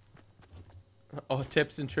 Oh,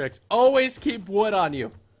 tips and tricks. Always keep wood on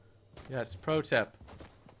you. Yes, pro tip.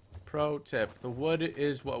 Pro tip. The wood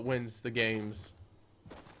is what wins the games.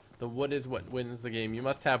 The wood is what wins the game. You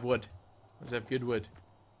must have wood. You must have good wood.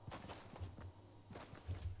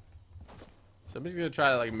 Somebody's gonna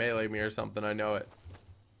try to like melee me or something, I know it.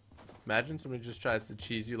 Imagine somebody just tries to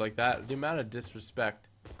cheese you like that. The amount of disrespect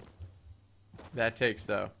that takes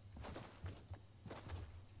though.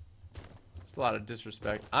 It's a lot of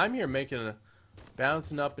disrespect. I'm here making a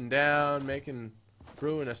bouncing up and down,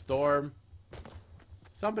 brewing a storm.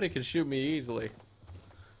 Somebody can shoot me easily.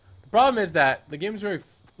 The problem is that the game's very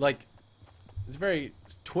like it's very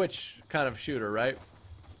Twitch kind of shooter, right?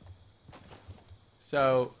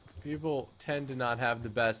 So people tend to not have the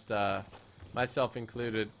best, myself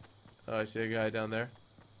included. Oh, I see a guy down there.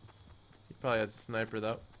 He probably has a sniper,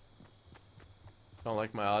 though. Don't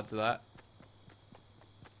like my odds of that.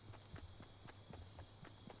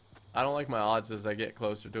 I don't like my odds as I get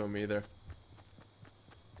closer to him either.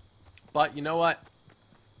 But you know what?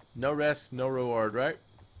 No risk, no reward, right?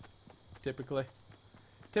 Typically.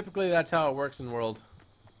 Typically, that's how it works in the world.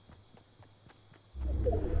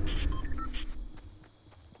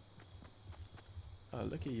 Oh,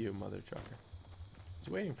 look at you, mother trucker. He's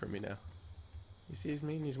waiting for me now. He sees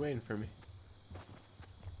me and he's waiting for me.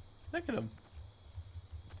 Look at him.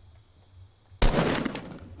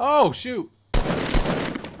 Oh, shoot.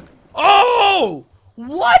 Oh!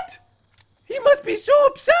 What? He must be so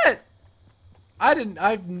upset.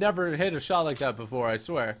 I've never hit a shot like that before, I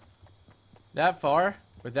swear. That far?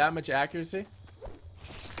 With that much accuracy?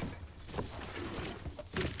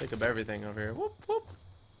 Pick up everything over here. Whoop, whoop.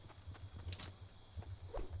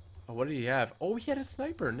 Oh, what did he have? Oh, he had a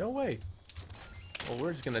sniper. No way. Well,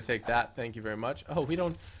 we're just gonna take that. Thank you very much. Oh, we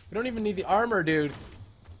don't even need the armor, dude.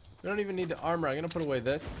 We don't even need the armor. I'm gonna put away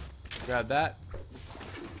this. Grab that.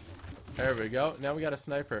 There we go. Now we got a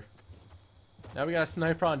sniper. Now we got a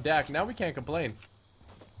sniper on deck. Now we can't complain.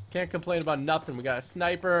 Can't complain about nothing. We got a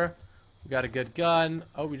sniper. We got a good gun.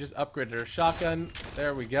 Oh, we just upgraded our shotgun.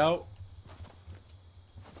 There we go.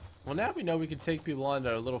 Well, now we know we can take people on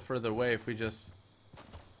that are a little further away if we just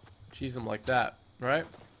cheese them like that, right?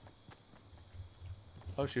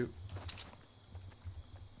 Oh, shoot.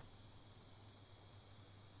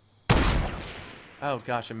 Oh,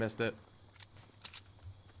 gosh, I missed it.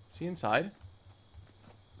 Is he inside?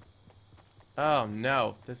 Oh,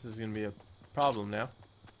 no. This is going to be a problem now.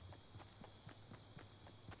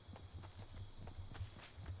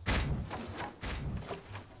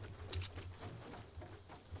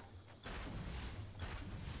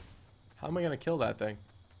 How am I gonna kill that thing?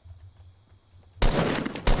 I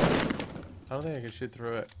don't think I can shoot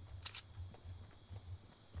through it.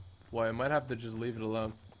 Boy, I might have to just leave it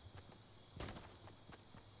alone. I'm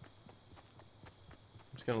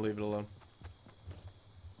just gonna leave it alone.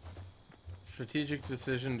 Strategic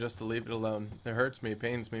decision just to leave it alone. It hurts me,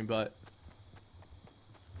 pains me, but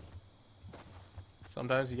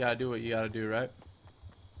sometimes you gotta do what you gotta do, right?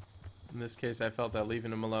 In this case, I felt that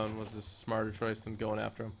leaving him alone was a smarter choice than going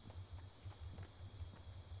after him.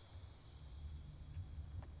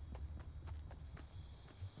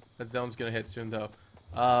 That zone's gonna hit soon, though.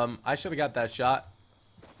 I should have got that shot.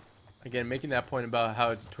 Again, making that point about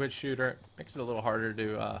how it's a twitch shooter makes it a little harder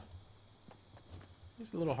to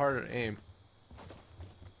aim.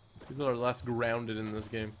 People are less grounded in this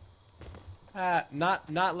game.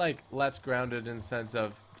 Not like less grounded in the sense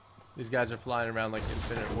of these guys are flying around like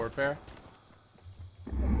Infinite Warfare.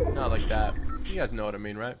 Not like that. You guys know what I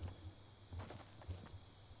mean, right?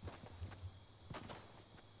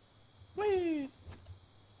 Whee!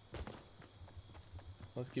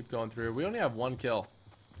 Let's keep going through. We only have one kill.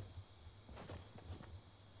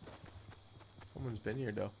 Someone's been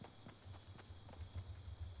here, though.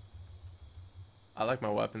 I like my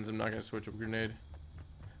weapons. I'm not going to switch a grenade.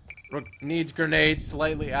 Rook needs grenade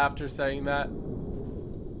slightly after saying that.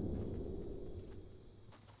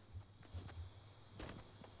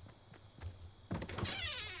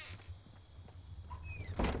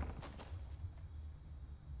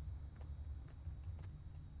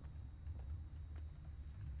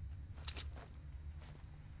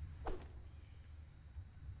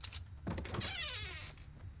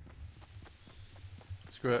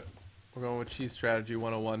 Screw it. We're going with cheese strategy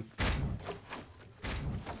 101.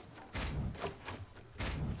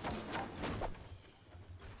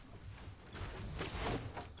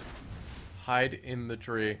 Hide in the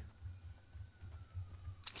tree.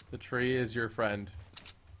 The tree is your friend.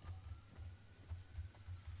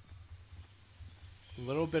 A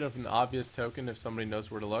little bit of an obvious token if somebody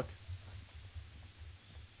knows where to look.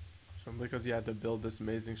 Simply because you had to build this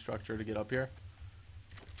amazing structure to get up here.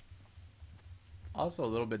 Also a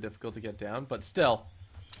little bit difficult to get down, but still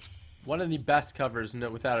one of the best covers,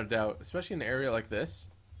 without a doubt, especially in an area like this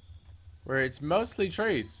where it's mostly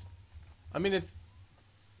trees. I mean,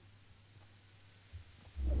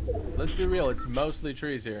 let's be real, it's mostly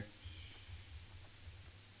trees here.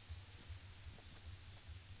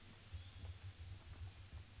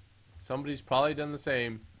 Somebody's probably done the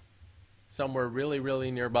same somewhere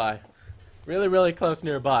really nearby, really close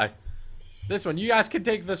nearby. This one, you guys can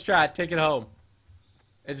take the strat, take it home.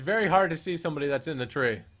 It's very hard to see somebody that's in the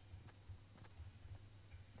tree.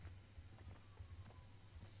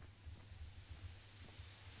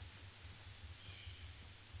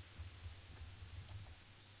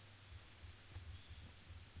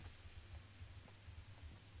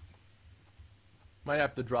 Might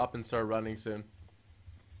have to drop and start running soon.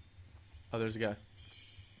 Oh, there's a guy.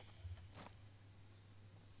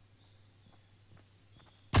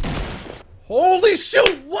 Holy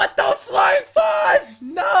shoot! What the flying fuzz?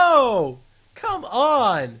 No! Come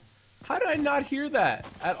on! How did I not hear that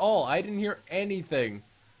at all? I didn't hear anything.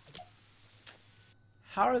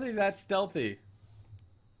 How are they that stealthy?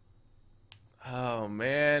 Oh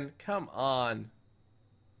man, come on.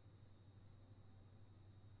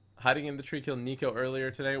 Hiding in the tree killed Nico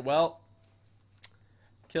earlier today. Well,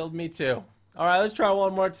 killed me too. Alright, let's try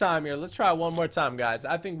one more time here. Let's try one more time, guys.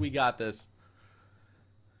 I think we got this.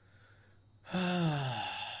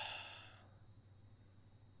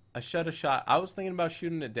 I should have shot. I was thinking about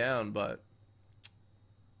shooting it down, but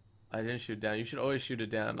I didn't shoot down. You should always shoot it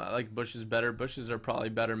down. I like bushes better. Bushes are probably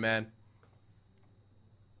better, man.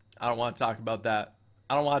 I don't want to talk about that.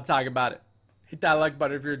 I don't want to talk about it. Hit that like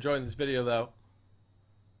button if you're enjoying this video, though.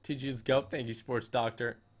 TG's go. Thank you, Sports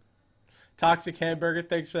Doctor. Toxic Hamburger,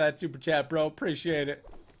 thanks for that super chat, bro. Appreciate it.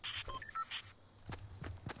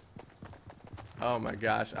 Oh my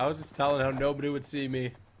gosh. I was just telling how nobody would see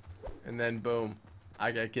me. And then boom. I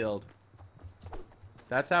get killed.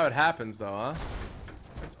 That's how it happens though, huh?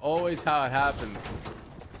 That's always how it happens.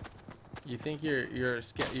 You think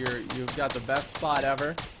you've got the best spot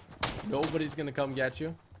ever. Nobody's gonna come get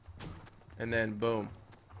you. And then boom.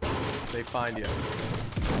 They find you.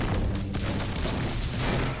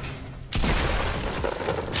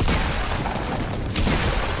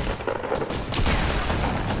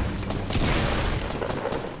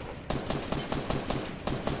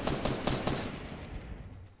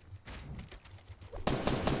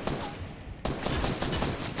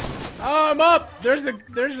 Oh, I'm up! There's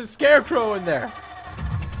a scarecrow in there.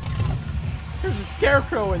 There's a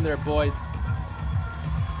scarecrow in there, boys.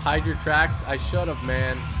 Hide your tracks. I should have,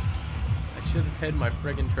 man. should have hid my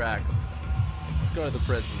friggin' tracks. Let's go to the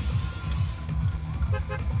prison.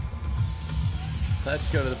 Let's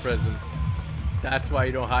go to the prison. That's why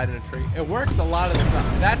you don't hide in a tree. It works a lot of the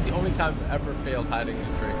time. That's the only time I've ever failed hiding in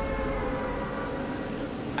a tree.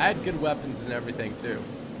 I had good weapons and everything too.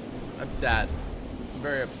 I'm sad. I'm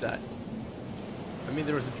very upset. I mean,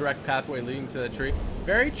 there was a direct pathway leading to the tree.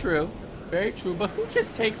 Very true. Very true. But who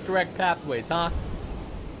just takes direct pathways, huh?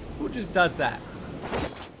 Who just does that?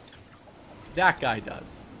 That guy does.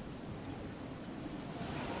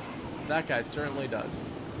 That guy certainly does.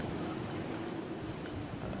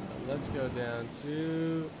 Let's go down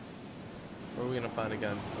to... Where are we going to find a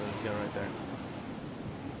gun? Oh, there's a gun right there.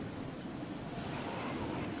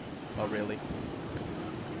 Oh, really?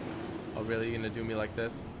 Oh, really? You going to do me like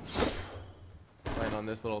this? Playing on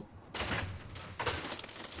this little...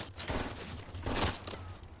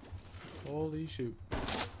 Holy shoot.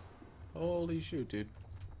 Holy shoot, dude.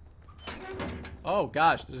 Oh,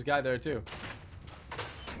 gosh. There's a guy there, too.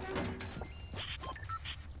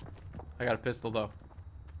 I got a pistol, though.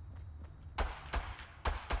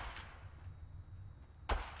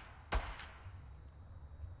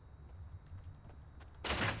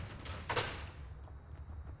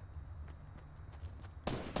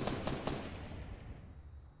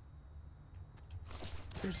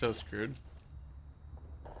 You're so screwed.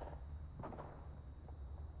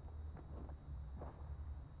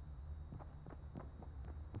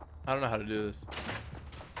 I don't know how to do this.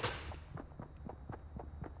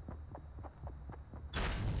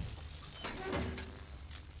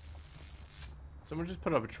 Someone just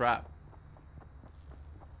put up a trap.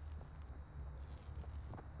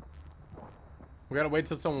 We gotta wait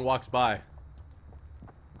till someone walks by.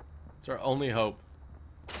 It's our only hope.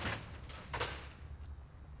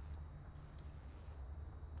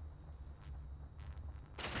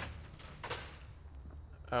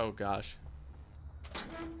 Oh gosh.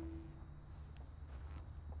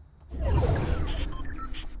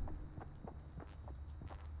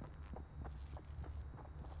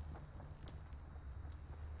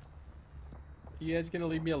 You guys gonna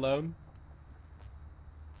leave me alone?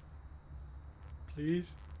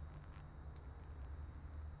 Please?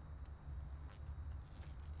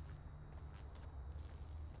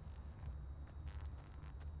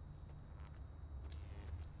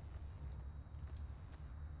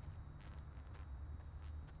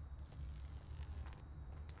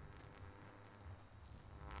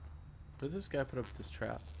 Where did this guy put up this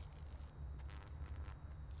trap?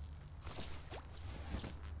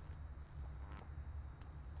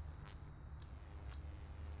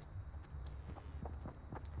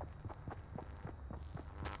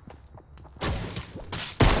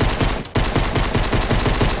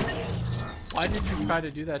 Why did you try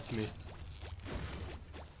to do that to me?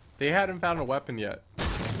 They hadn't found a weapon yet.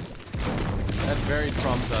 That's very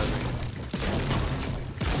traumatizing.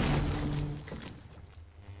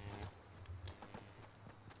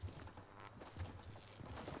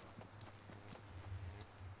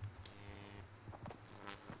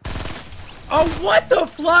 Oh, what the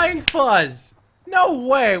flying fuzz? No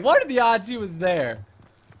way. What are the odds he was there?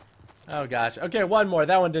 Oh gosh. Okay, one more.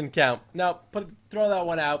 That one didn't count. No, throw that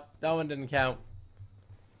one out. That one didn't count.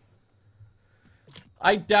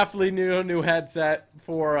 I definitely need a new headset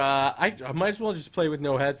for I might as well just play with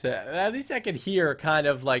no headset. At least I could hear kind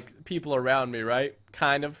of like people around me, right?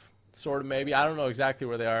 Kind of, sort of, maybe. I don't know exactly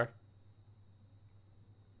where they are.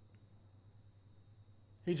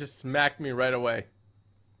 He just smacked me right away.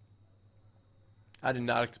 I did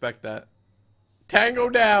not expect that. Tango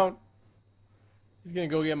down. He's gonna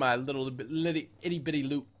go get my little itty bitty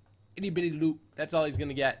loot. Itty bitty loot. That's all he's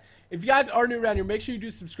gonna get. If you guys are new around here, make sure you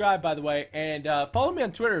do subscribe, by the way. And follow me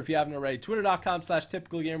on Twitter if you haven't already.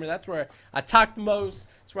 Twitter.com/typicalgamer. That's where I talk the most.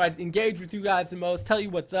 That's where I engage with you guys the most. Tell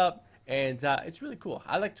you what's up. And it's really cool.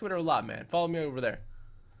 I like Twitter a lot, man. Follow me over there.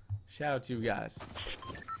 Shout out to you guys.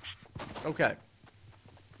 Okay.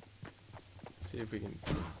 Let's see if we can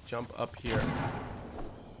jump up here.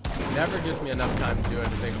 Never gives me enough time to do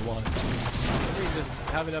anything I want. Maybe just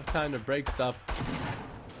have enough time to break stuff,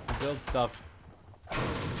 build stuff.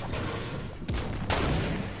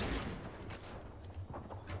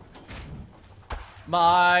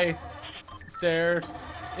 My stairs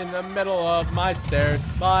in the middle of my stairs.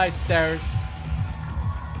 My stairs.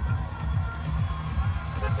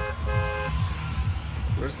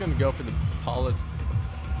 We're just gonna go for the tallest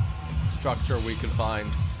structure we can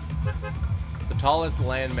find. The tallest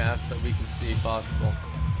landmass that we can see possible.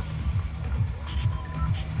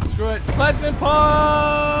 Screw it. Pleasant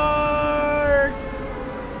Park!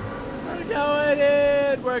 We're going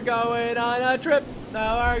in. We're going on a trip.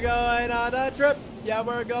 Now we're going on a trip. Yeah,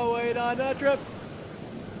 we're going on a trip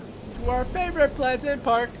to our favorite Pleasant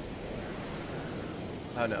Park.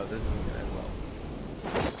 Oh no, this isn't gonna end well.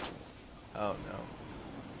 Oh no.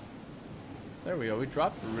 There we go. We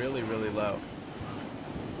dropped really, really low.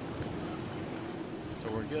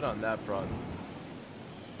 So we're good on that front.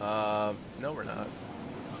 No, we're not.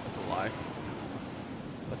 That's a lie.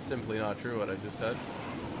 That's simply not true what I just said.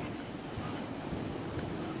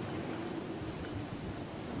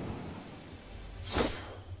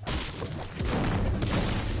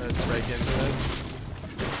 Let's break into this.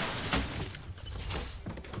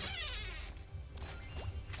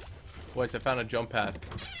 Boys, I found a jump pad.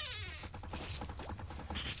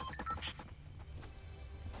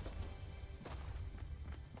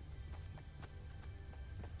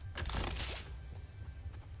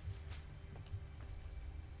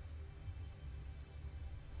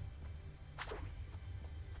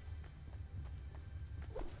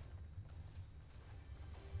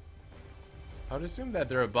 I would assume that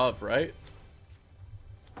they're above, right?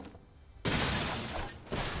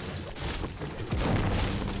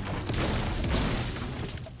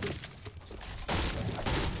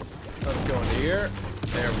 Let's go into here.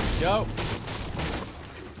 There we go.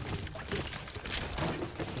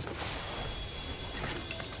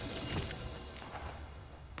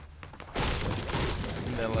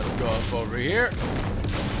 And then let's go up over here.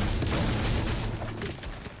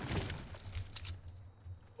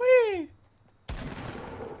 Whee!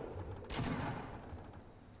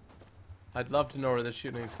 I'd love to know where the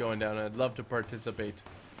shooting's going down. I'd love to participate.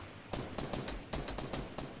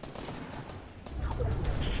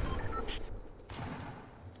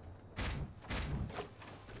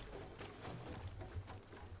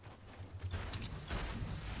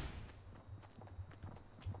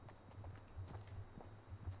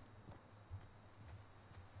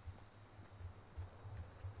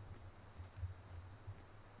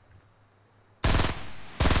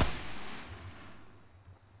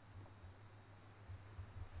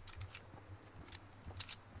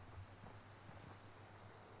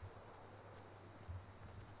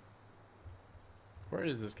 Where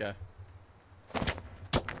is this guy?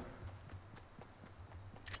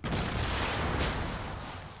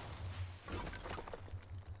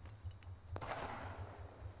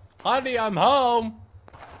 Honey, I'm home.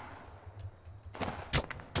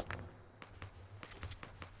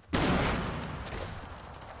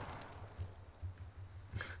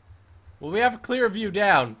 Well, we have a clear view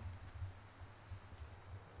down.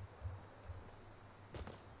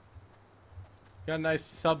 Got a nice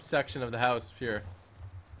subsection of the house here.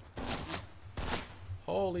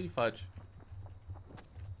 Holy fudge.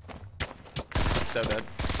 So dead.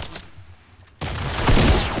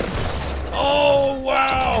 Oh,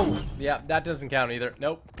 wow! Yeah, that doesn't count either.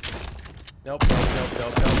 Nope. Nope, nope, nope,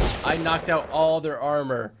 nope, nope. I knocked out all their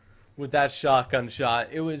armor with that shotgun shot.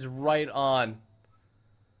 It was right on.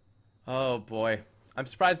 Oh, boy. I'm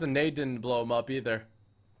surprised the nade didn't blow him up either.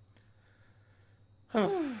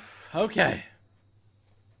 Okay.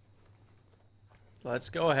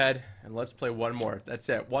 Let's go ahead and let's play one more. That's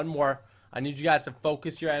it. One more. I need you guys to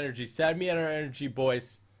focus your energy. Send me our energy,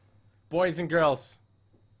 boys. Boys and girls.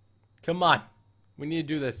 Come on. We need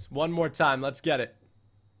to do this. One more time. Let's get it.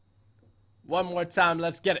 One more time.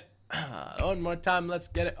 Let's get it. One more time. Let's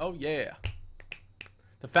get it. Oh, yeah.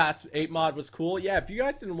 The Fast 8 mod was cool. Yeah, if you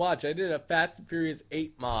guys didn't watch, I did a Fast and Furious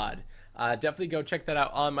 8 mod. Definitely go check that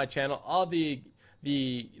out on my channel. All the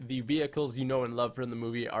vehicles you know and love from the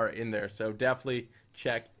movie are in there, so definitely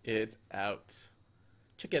check it out.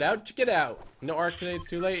 Check it out, check it out. No arc today, it's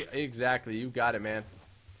too late. Exactly, you got it, man.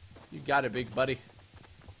 You got it, big buddy.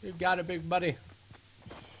 You got it, big buddy.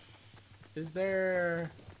 Is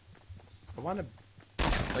there... I want to...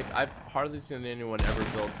 Like, I've hardly seen anyone ever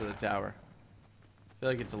build to the tower. I feel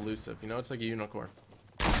like it's elusive, you know? It's like a unicorn.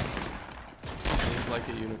 It's like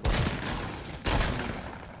a unicorn.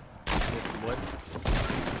 Get some wood.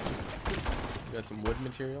 Got some wood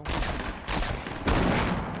material.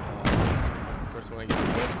 Of course, when I get the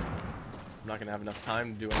wood, I'm not gonna have enough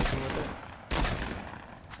time to do anything with it.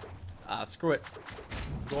 Ah, screw it.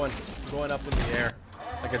 Going up in the air,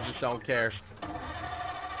 like I just don't care.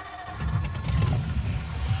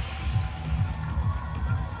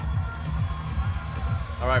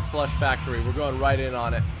 All right, Flush Factory. We're going right in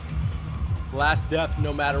on it. Last death,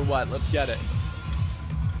 no matter what. Let's get it.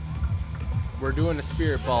 We're doing a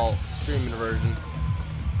Spirit Ball streaming version.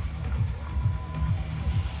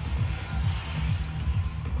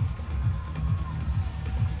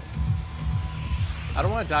 I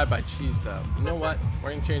don't want to die by cheese, though. You know what?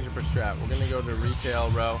 We're going to change it for strat. We're going to go to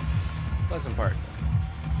Retail Row. Pleasant Park.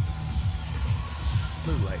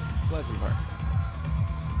 Blue Light. Pleasant Park.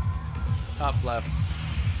 Top left.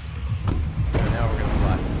 And now we're gonna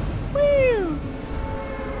fly. Woo!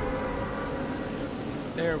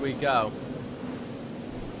 There we go.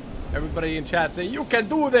 Everybody in chat say, you can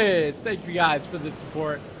do this! Thank you guys for the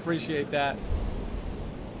support. Appreciate that.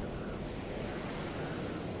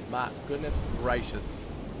 My goodness gracious.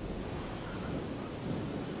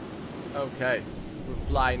 Okay. We're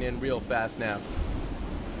flying in real fast now.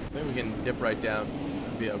 Maybe we can dip right down.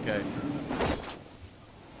 It'll be okay.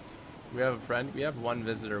 We have a friend. We have one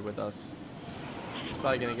visitor with us. He's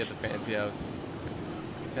probably gonna get the fancy house.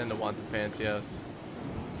 We tend to want the fancy house.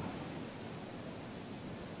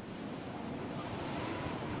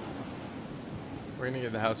 We're gonna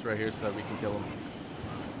get the house right here so that we can kill him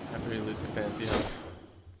after we lose the fancy house.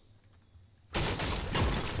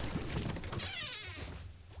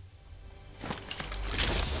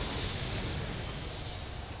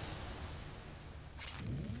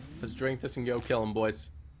 Let's drink this and go kill him, boys.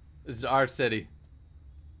 This is our city.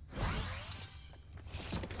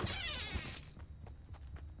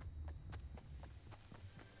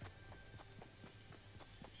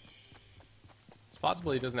 It's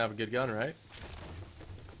possible he doesn't have a good gun, right?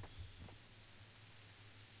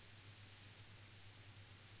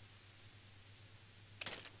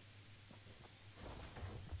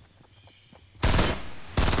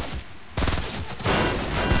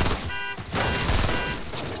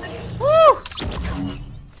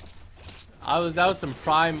 That was some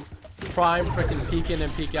prime freaking peek in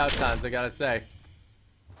and peek out times, I gotta say.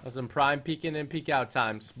 That was some prime peek in and peek out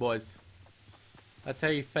times, boys. That's how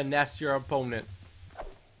you finesse your opponent.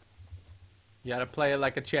 You gotta play it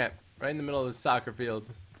like a champ. Right in the middle of the soccer field.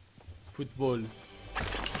 Football.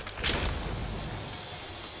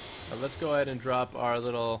 Let's go ahead and drop our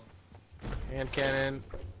little hand cannon.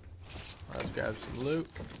 Let's grab some loot.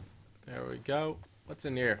 There we go. What's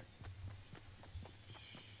in here?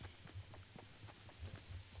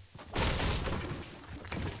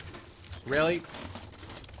 Really?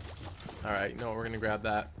 Alright, no, we're gonna grab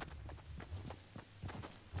that.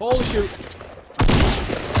 Holy shoot!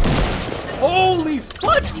 Holy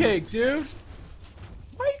fudge cake, dude!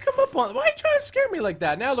 Why you come up on? Why you trying to scare me like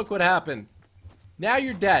that? Now look what happened. Now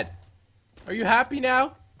you're dead. Are you happy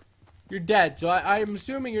now? You're dead, so I'm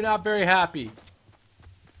assuming you're not very happy.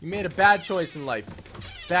 You made a bad choice in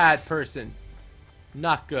life. Bad person.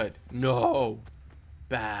 Not good. No.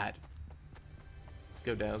 Bad. Let's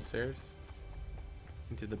go downstairs.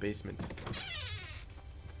 Into the basement.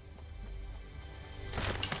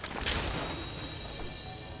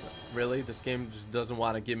 Really? This game just doesn't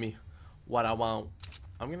want to give me what I want.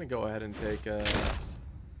 I'm gonna go ahead and take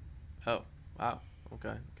oh, wow.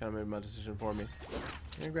 Okay. Kind of made my decision for me.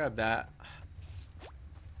 I'm gonna grab that.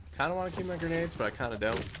 Kind of want to keep my grenades, but I kind of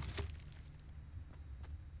don't.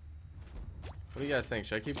 What do you guys think?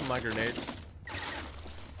 Should I keep my grenades?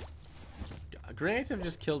 Grenades have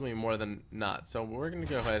just killed me more than not, so we're gonna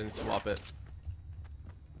go ahead and swap it.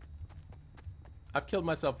 I've killed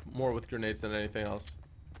myself more with grenades than anything else.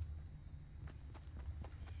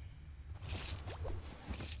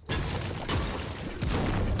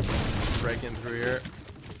 Break in through here.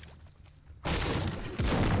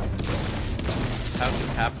 House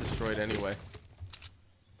is half destroyed anyway.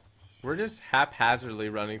 We're just haphazardly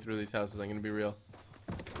running through these houses, I'm gonna be real.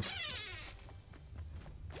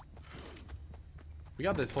 We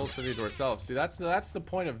got this whole city to ourselves. See, that's the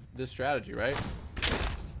point of this strategy, right?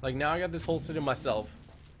 Like, now I got this whole city to myself.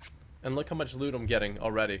 And look how much loot I'm getting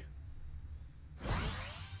already. I'm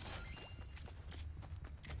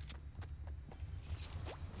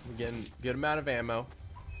getting a good amount of ammo.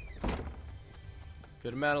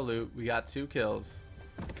 Good amount of loot. We got 2 kills.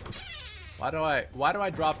 Why do I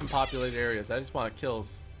drop in populated areas? I just want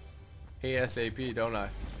kills ASAP, don't I?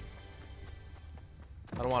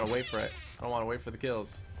 I don't want to wait for it. I don't want to wait for the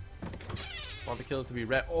kills. I want the kills to be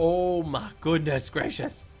red. Oh my goodness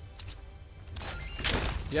gracious.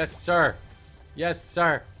 Yes, sir. Yes,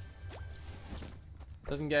 sir.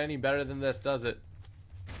 Doesn't get any better than this, does it?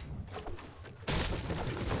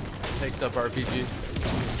 Takes up RPG.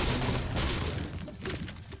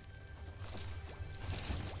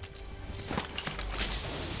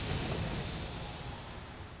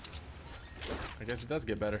 I guess it does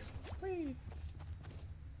get better. Whee.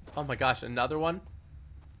 Oh my gosh, another one?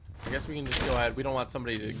 I guess we can just go ahead. We don't want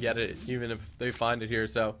somebody to get it even if they find it here,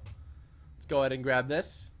 so let's go ahead and grab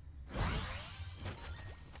this.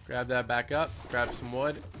 Grab that back up. Grab some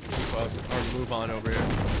wood. Or move on over here.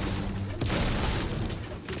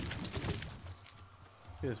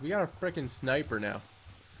 Look at this. We got a freaking sniper now.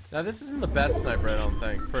 Now this isn't the best sniper, I don't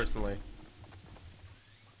think, personally.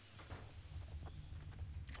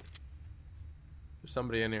 There's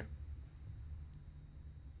somebody in here.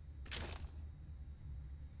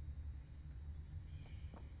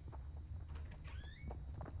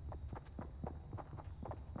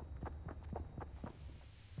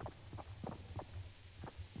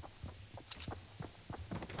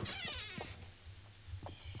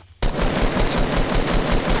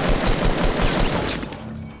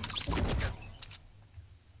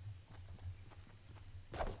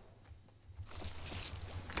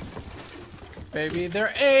 Baby,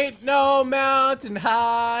 there ain't no mountain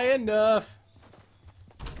high enough.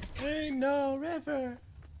 Ain't no river.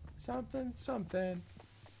 Something, something.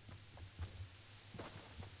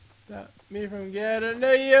 Stop me from getting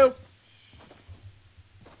to you.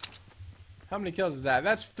 How many kills is that?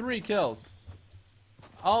 That's 3 kills.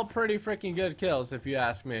 All pretty freaking good kills, if you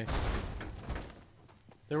ask me.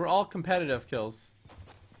 They were all competitive kills.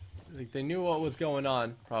 Like, they knew what was going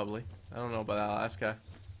on, probably. I don't know about that last guy.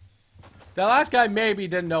 That last guy maybe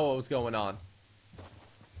didn't know what was going on.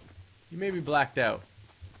 He maybe blacked out.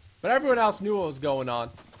 But everyone else knew what was going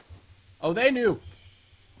on. Oh, they knew.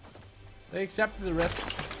 They accepted the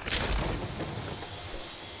risks.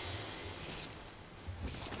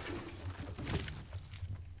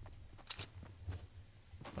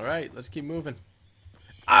 Alright, let's keep moving.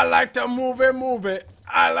 I like to move it, move it.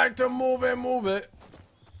 I like to move it, move it.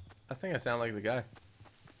 I think I sound like the guy.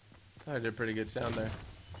 I did a pretty good sound there.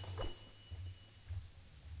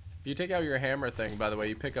 If you take out your hammer thing, by the way,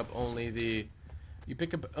 you pick up only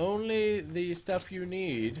the stuff you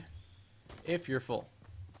need if you're full.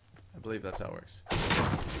 I believe that's how it works.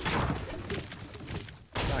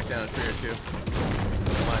 Knock down a tree or two.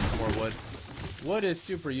 Find some more wood. Wood is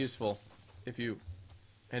super useful if you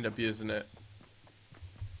end up using it.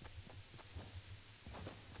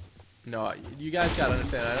 No, you guys gotta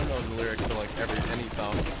understand, I don't know the lyrics to like any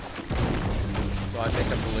song. So I make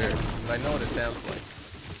up the lyrics. But I know what it sounds like.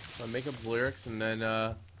 So I make up the lyrics and then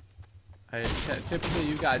typically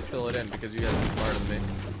you guys fill it in because you guys are smarter than me.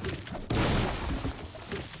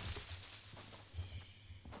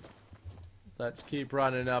 Let's keep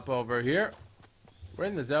running up over here. We're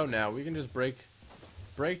in the zone now. We can just break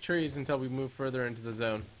trees until we move further into the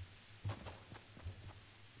zone.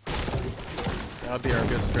 That'll be our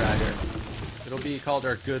good strat here. It'll be called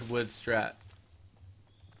our good wood strat.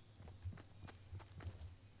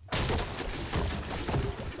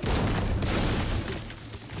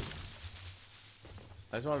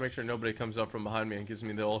 I just want to make sure nobody comes up from behind me and gives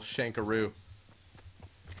me the old shankaroo.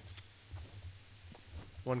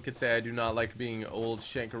 One could say I do not like being old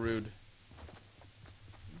shankarooed.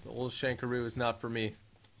 The old shankaroo is not for me.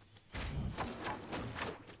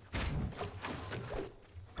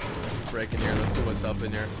 Break in here, let's see what's up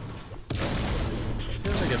in here.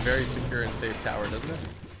 Seems like a very secure and safe tower, doesn't it?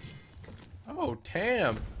 Oh,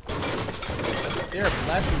 damn. They're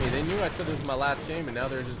blessing me. They knew I said this was my last game, and now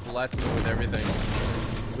they're just blessing me with everything.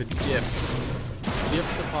 With gifts.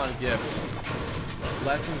 Gifts upon gifts.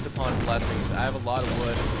 Blessings upon blessings. I have a lot of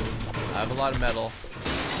wood. I have a lot of metal.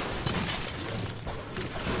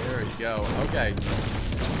 There you go. Okay.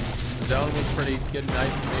 The zone was pretty good,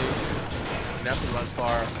 nice to me. Didn't have to run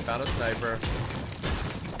far. I found a sniper.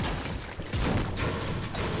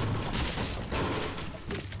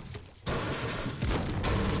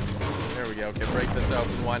 There we go. Okay, break this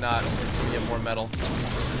open. Why not? Let's get more metal.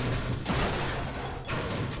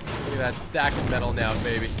 Look at that stack of metal now,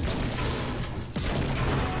 baby.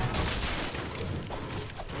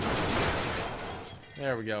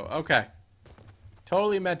 There we go. Okay.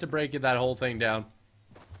 Totally meant to break that whole thing down.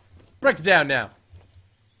 Break it down now.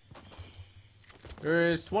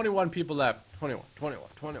 There is 21 people left. 21.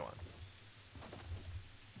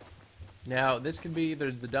 Now, this could be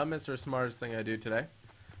either the dumbest or smartest thing I do today.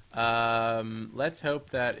 Let's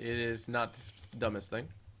hope that it is not the dumbest thing.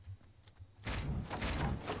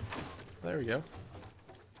 There we go.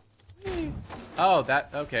 Oh,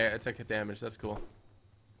 that... Okay, I took a damage. That's cool.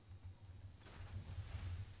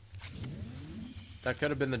 That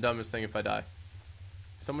could have been the dumbest thing if I die.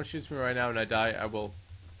 If someone shoots me right now and I die, I will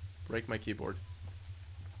break my keyboard.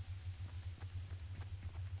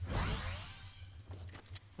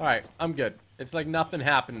 Alright, I'm good. It's like nothing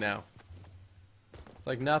happened now. It's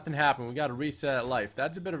like nothing happened. We gotta reset at life.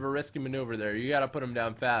 That's a bit of a risky maneuver there. You gotta put him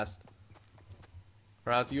down fast.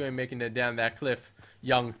 Or else you ain't making it down that cliff,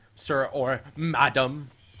 young sir or madam.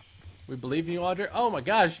 We believe in you, Audrey. Oh my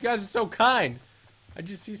gosh, you guys are so kind. I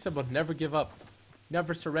just see someone. Never give up.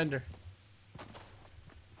 Never surrender.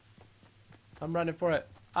 I'm running for it.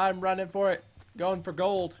 I'm running for it. Going for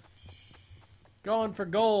gold. Going for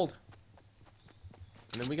gold.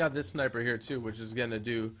 And then we got this sniper here too, which is gonna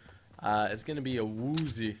do, it's gonna be a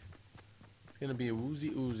woozy. It's gonna be a woozy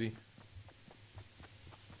oozy.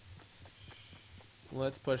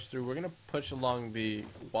 Let's push through. We're gonna push along the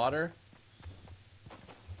water.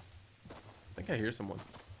 I think I hear someone.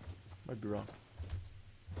 Might be wrong.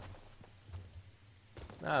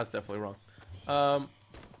 Nah, that's definitely wrong.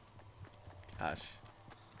 Gosh.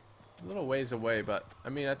 A little ways away, but I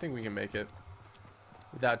mean, I think we can make it.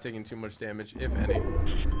 Without taking too much damage, if any.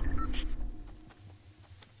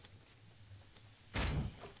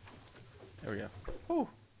 There There we go. Whew.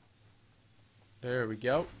 There we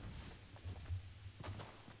go.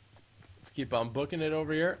 Let's keep on booking it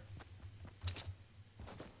over here.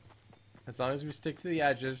 As long as we stick to the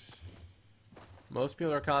edges. Most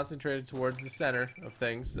people are concentrated towards the center of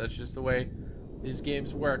things. That's just the way these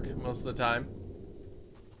games work most of the time.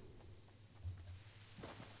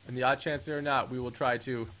 And the odd chance they're not, we will try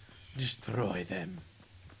to destroy them.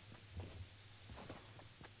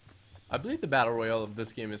 I believe the Battle Royale of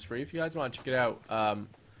this game is free. If you guys want to check it out,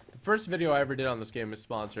 the first video I ever did on this game is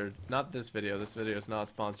sponsored. Not this video. This video is not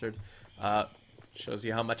sponsored. Shows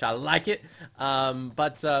you how much I like it. Yeah,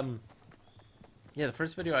 the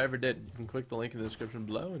first video I ever did, you can click the link in the description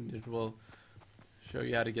below and it will show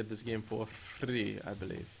you how to get this game for free, I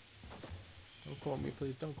believe. Don't quote me,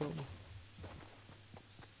 please. Don't quote me.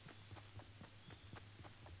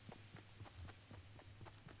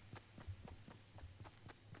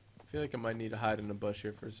 I feel like I might need to hide in a bush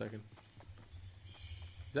here for a second.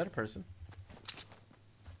 Is that a person?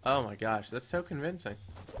 Oh my gosh, that's so convincing.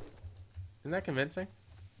 Isn't that convincing?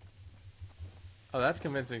 Oh, that's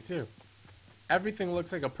convincing too. Everything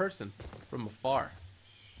looks like a person from afar.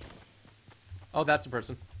 Oh, that's a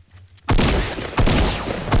person.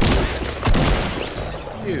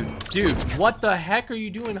 Dude, what the heck are you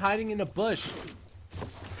doing hiding in a bush?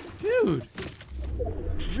 Dude.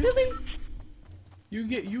 Really?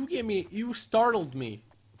 You startled me.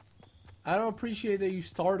 I don't appreciate that you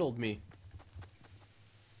startled me.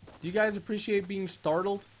 Do you guys appreciate being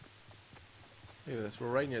startled? Look at this, we're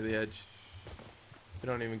right near the edge. We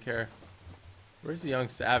don't even care. Where's the young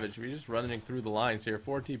savage? We're just running through the lines here.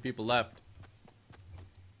 14 people left.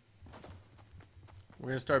 We're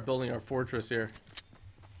gonna start building our fortress here.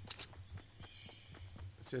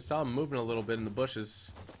 See, I saw him moving a little bit in the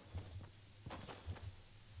bushes.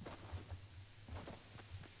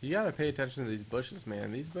 You gotta pay attention to these bushes,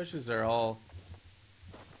 man. These bushes are all...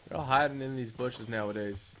 They're all hiding in these bushes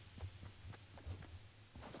nowadays.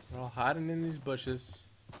 They're all hiding in these bushes.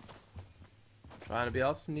 Trying to be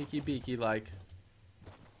all sneaky beaky like.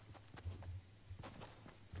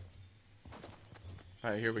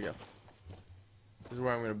 Alright, here we go. This is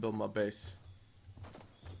where I'm gonna build my base.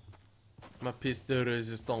 My piece de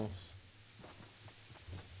resistance.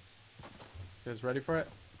 You guys ready for it?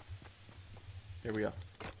 Here we go.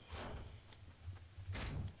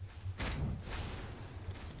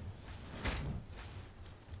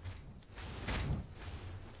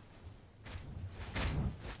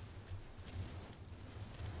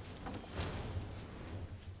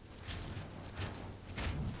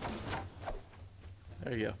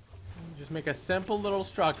 There you go. Just make a simple little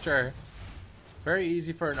structure. Very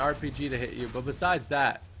easy for an RPG to hit you, but besides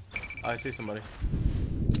that... Oh, I see somebody.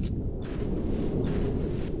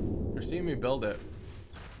 They're seeing me build it.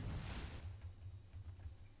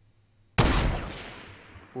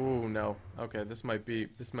 Ooh, no. Okay, this might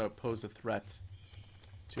pose a threat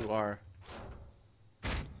to our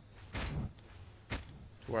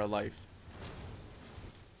life.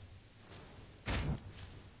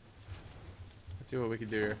 Let's see what we can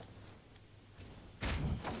do here.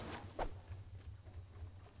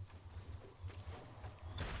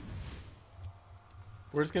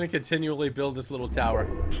 We're just gonna continually build this little tower.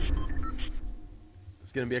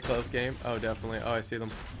 It's gonna be a close game. Oh, definitely. Oh, I see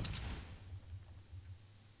them.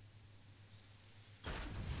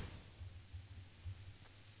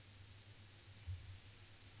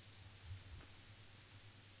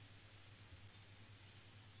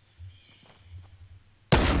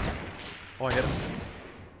 Oh, I hit him.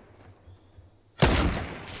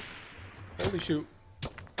 Holy shoot.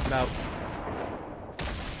 I'm out.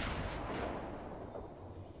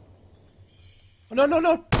 Oh, no, no,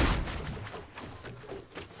 no!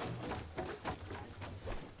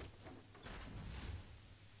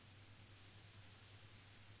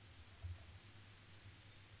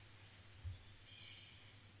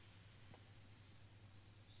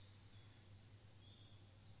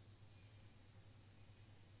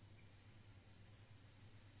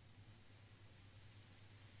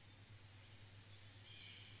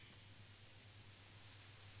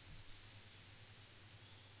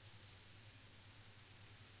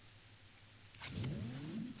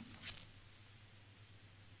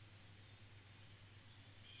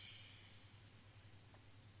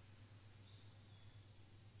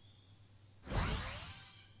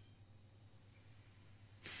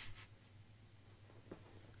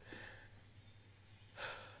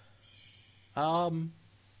 Um...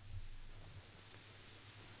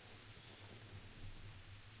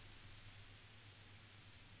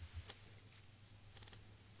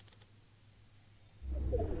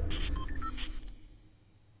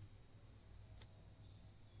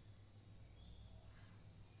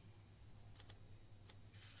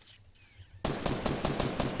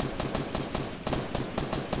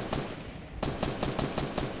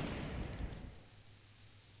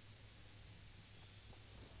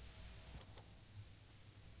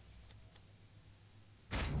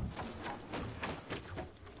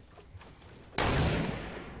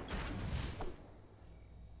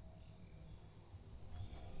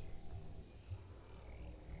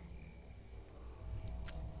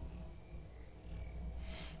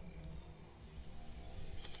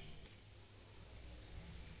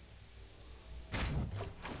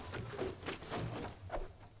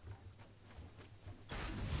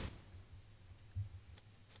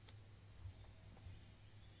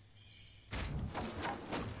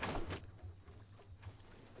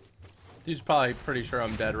 He's probably pretty sure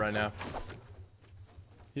I'm dead right now.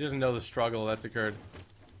 He doesn't know the struggle that's occurred.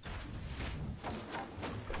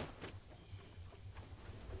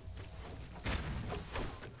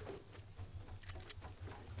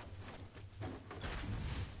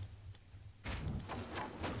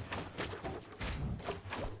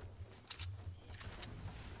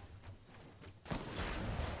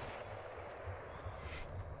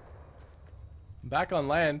 Back on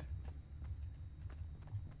land.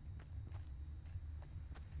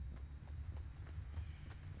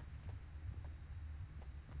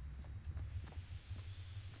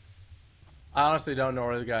 I honestly don't know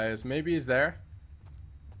where the guy is. Maybe he's there.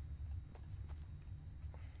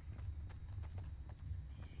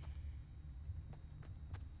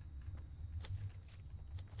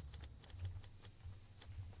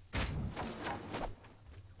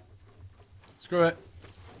 Screw it.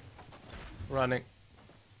 Running.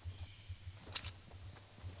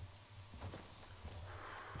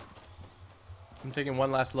 I'm taking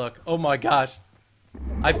one last look. Oh my gosh.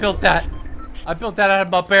 I built that. I built that out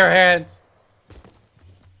of my bare hands.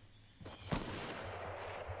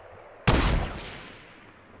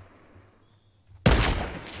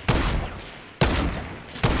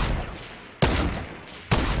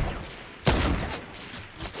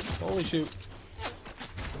 Holy shoot.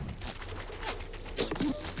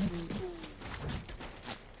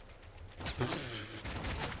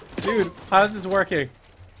 Dude, how's this working?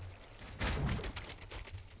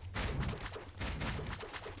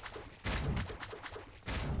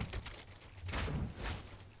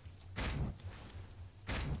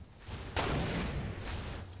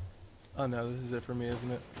 Oh no, this is it for me,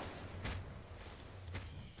 isn't it?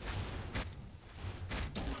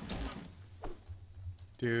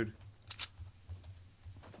 Dude.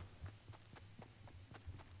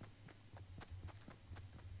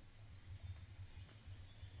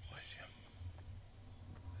 Oh, I see him.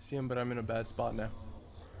 I see him, but I'm in a bad spot now.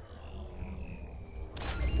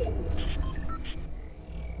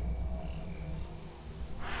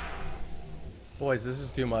 Boys, this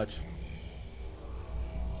is too much.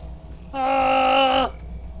 Ah!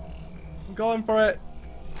 I'm going for it.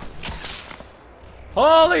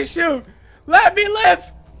 Holy shoot! Let me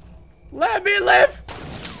live! Let me live!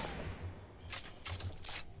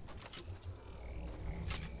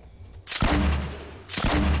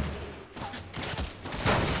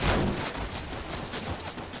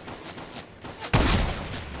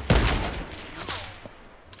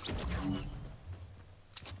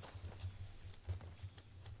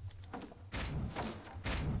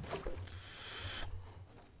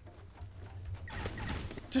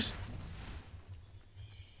 Just...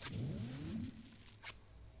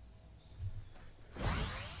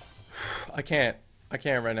 I can't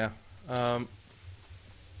right now.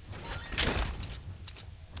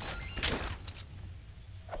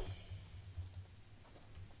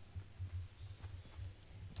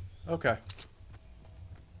 Okay.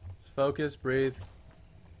 Just focus, breathe.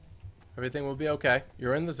 Everything will be okay.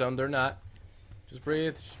 You're in the zone, they're not. Just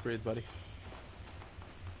breathe, buddy.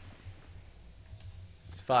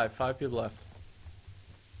 It's five people left.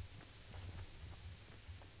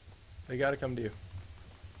 They gotta come to you.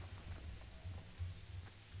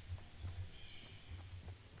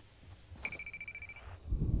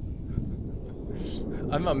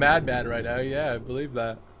 I'm a madman right now. Yeah, I believe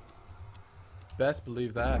that. Best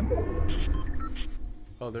believe that.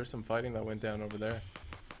 Oh, there's some fighting that went down over there.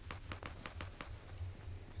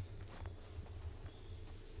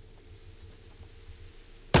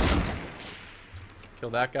 Kill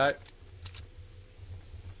that guy.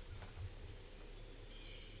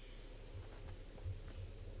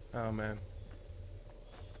 Oh, man.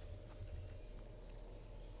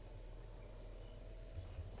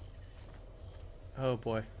 Oh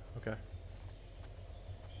boy, okay.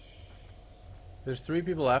 There's 3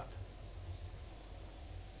 people left.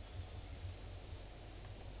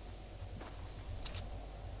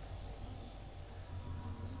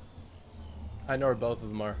 I know where both of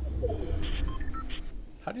them are.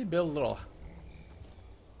 How do you build a little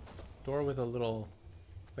door with a little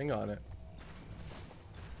thing on it?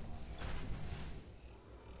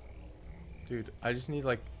 Dude, I just need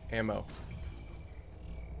like ammo.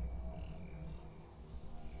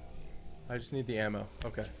 I just need the ammo.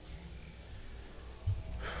 Okay.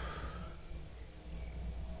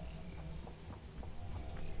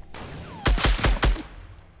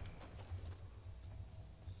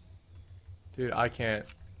 Dude, I can't.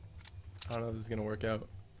 I don't know if this is gonna work out.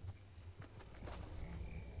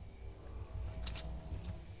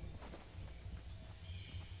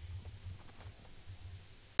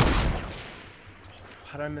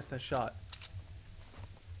 How did I miss that shot?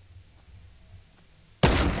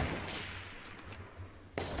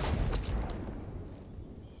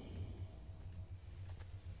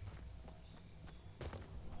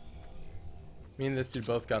 Me and this dude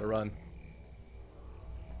both gotta run.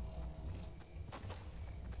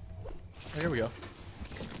 Oh, here we go.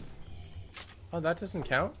 Oh, that doesn't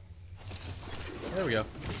count? There we go.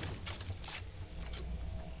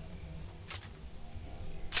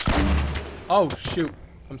 Oh, shoot.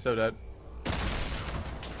 I'm so dead.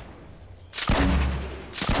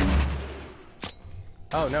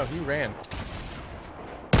 Oh, no, he ran.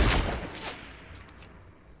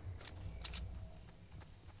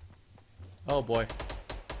 Oh, boy.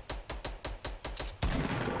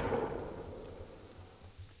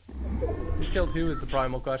 Who killed who is the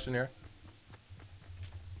primal question here.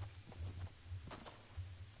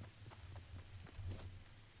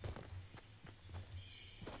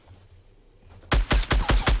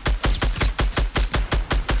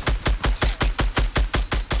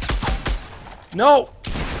 No!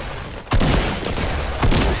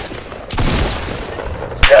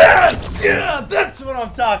 Yes! Yeah, that's what I'm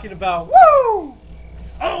talking about. Woo!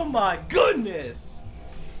 Oh my goodness!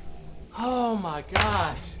 Oh my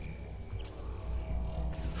gosh.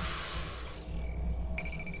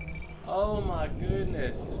 Oh my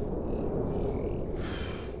goodness.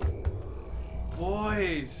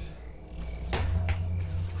 Boys.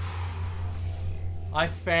 I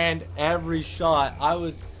fanned every shot. I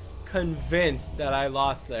was convinced that I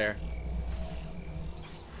lost there.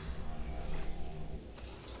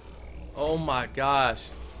 Oh my gosh.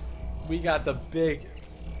 We got the big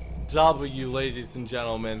W, ladies and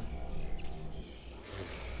gentlemen.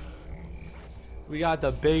 We got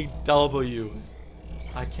the big W.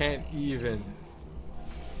 I can't even.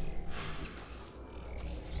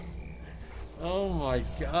 Oh my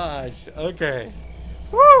gosh. Okay.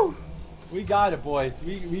 Woo! We got it, boys.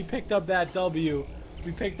 We picked up that W.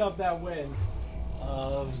 We picked up that win.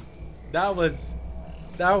 That was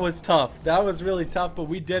tough. That was really tough, but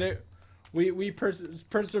we did it. We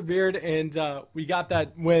persevered and we got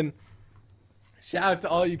that win. Shout out to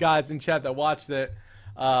all you guys in chat that watched it.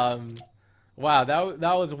 Wow, that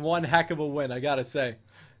was one heck of a win, I gotta say.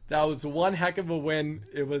 That was one heck of a win.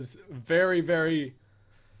 It was very, very...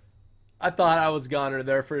 I thought I was goner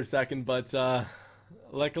there for a second, but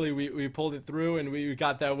luckily we pulled it through and we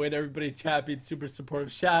got that win. Everybody in chat being super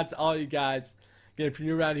supportive. Shout out to all you guys. Again, if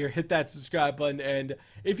you're new around here, hit that subscribe button. And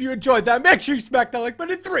if you enjoyed that, make sure you smack that like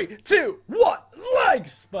button in 3, 2, 1. Like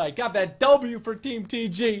spike. Got that W for Team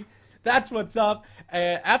TG. That's what's up.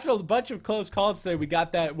 After a bunch of close calls today, we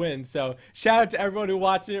got that win. So shout out to everyone who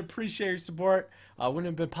watched it. Appreciate your support. Wouldn't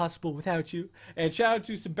have been possible without you. And shout out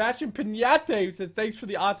to Sebastian Pinate, who says thanks for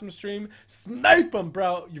the awesome stream. Snipe him,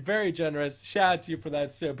 bro. You're very generous. Shout out to you for that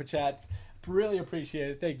super chats. Really appreciate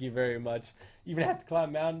it. Thank you very much. Even had to climb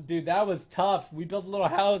a mountain. Dude, that was tough. We built a little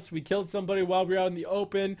house. We killed somebody while we were out in the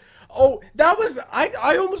open. Oh, that was...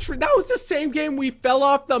 I almost... That was the same game we fell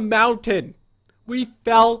off the mountain. We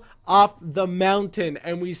fell off the mountain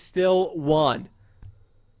and we still won.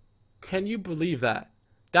 Can you believe that?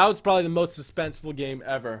 That was probably the most suspenseful game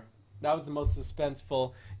ever. That was the most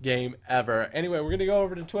suspenseful game ever. Anyway, we're going to go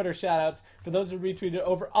over to Twitter shoutouts. For those who retweeted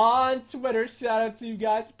over on Twitter, shout out to you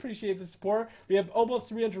guys. Appreciate the support. We have almost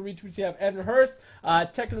 300 retweets. You have Evan Hurst,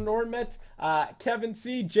 Techno Ornament, Kevin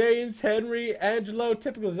C, James, Henry, Angelo,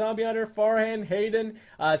 Typical Zombie Hunter, Farhan, Hayden,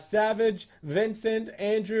 Savage, Vincent,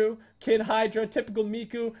 Andrew, Kid Hydra, Typical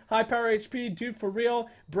Miku, High Power HP, Dude For Real,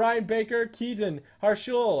 Brian Baker, Keaton,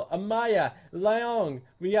 Harshul, Amaya, Leong,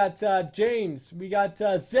 we got James, we got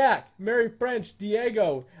Zach, Mary French,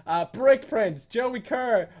 Diego, Brick Prince, Joey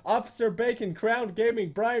Kerr, Officer Bacon, Crown Gaming,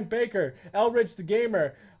 Brian Baker, Elridge the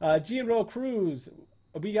Gamer, Giro Cruz,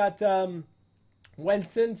 we got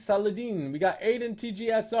Wenson Saladin, we got Aiden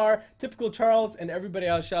TGSR, Typical Charles, and everybody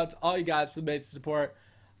else. Shouts all you guys for the basic support.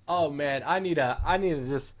 Oh man, I need to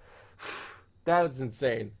just... That was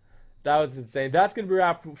insane. That was insane. That's going to be a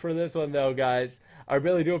wrap for this one, though, guys. I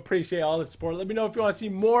really do appreciate all the support. Let me know if you want to see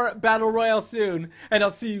more Battle Royale soon, and I'll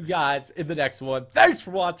see you guys in the next one. Thanks for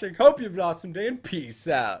watching. Hope you have an awesome day, and peace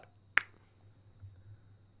out.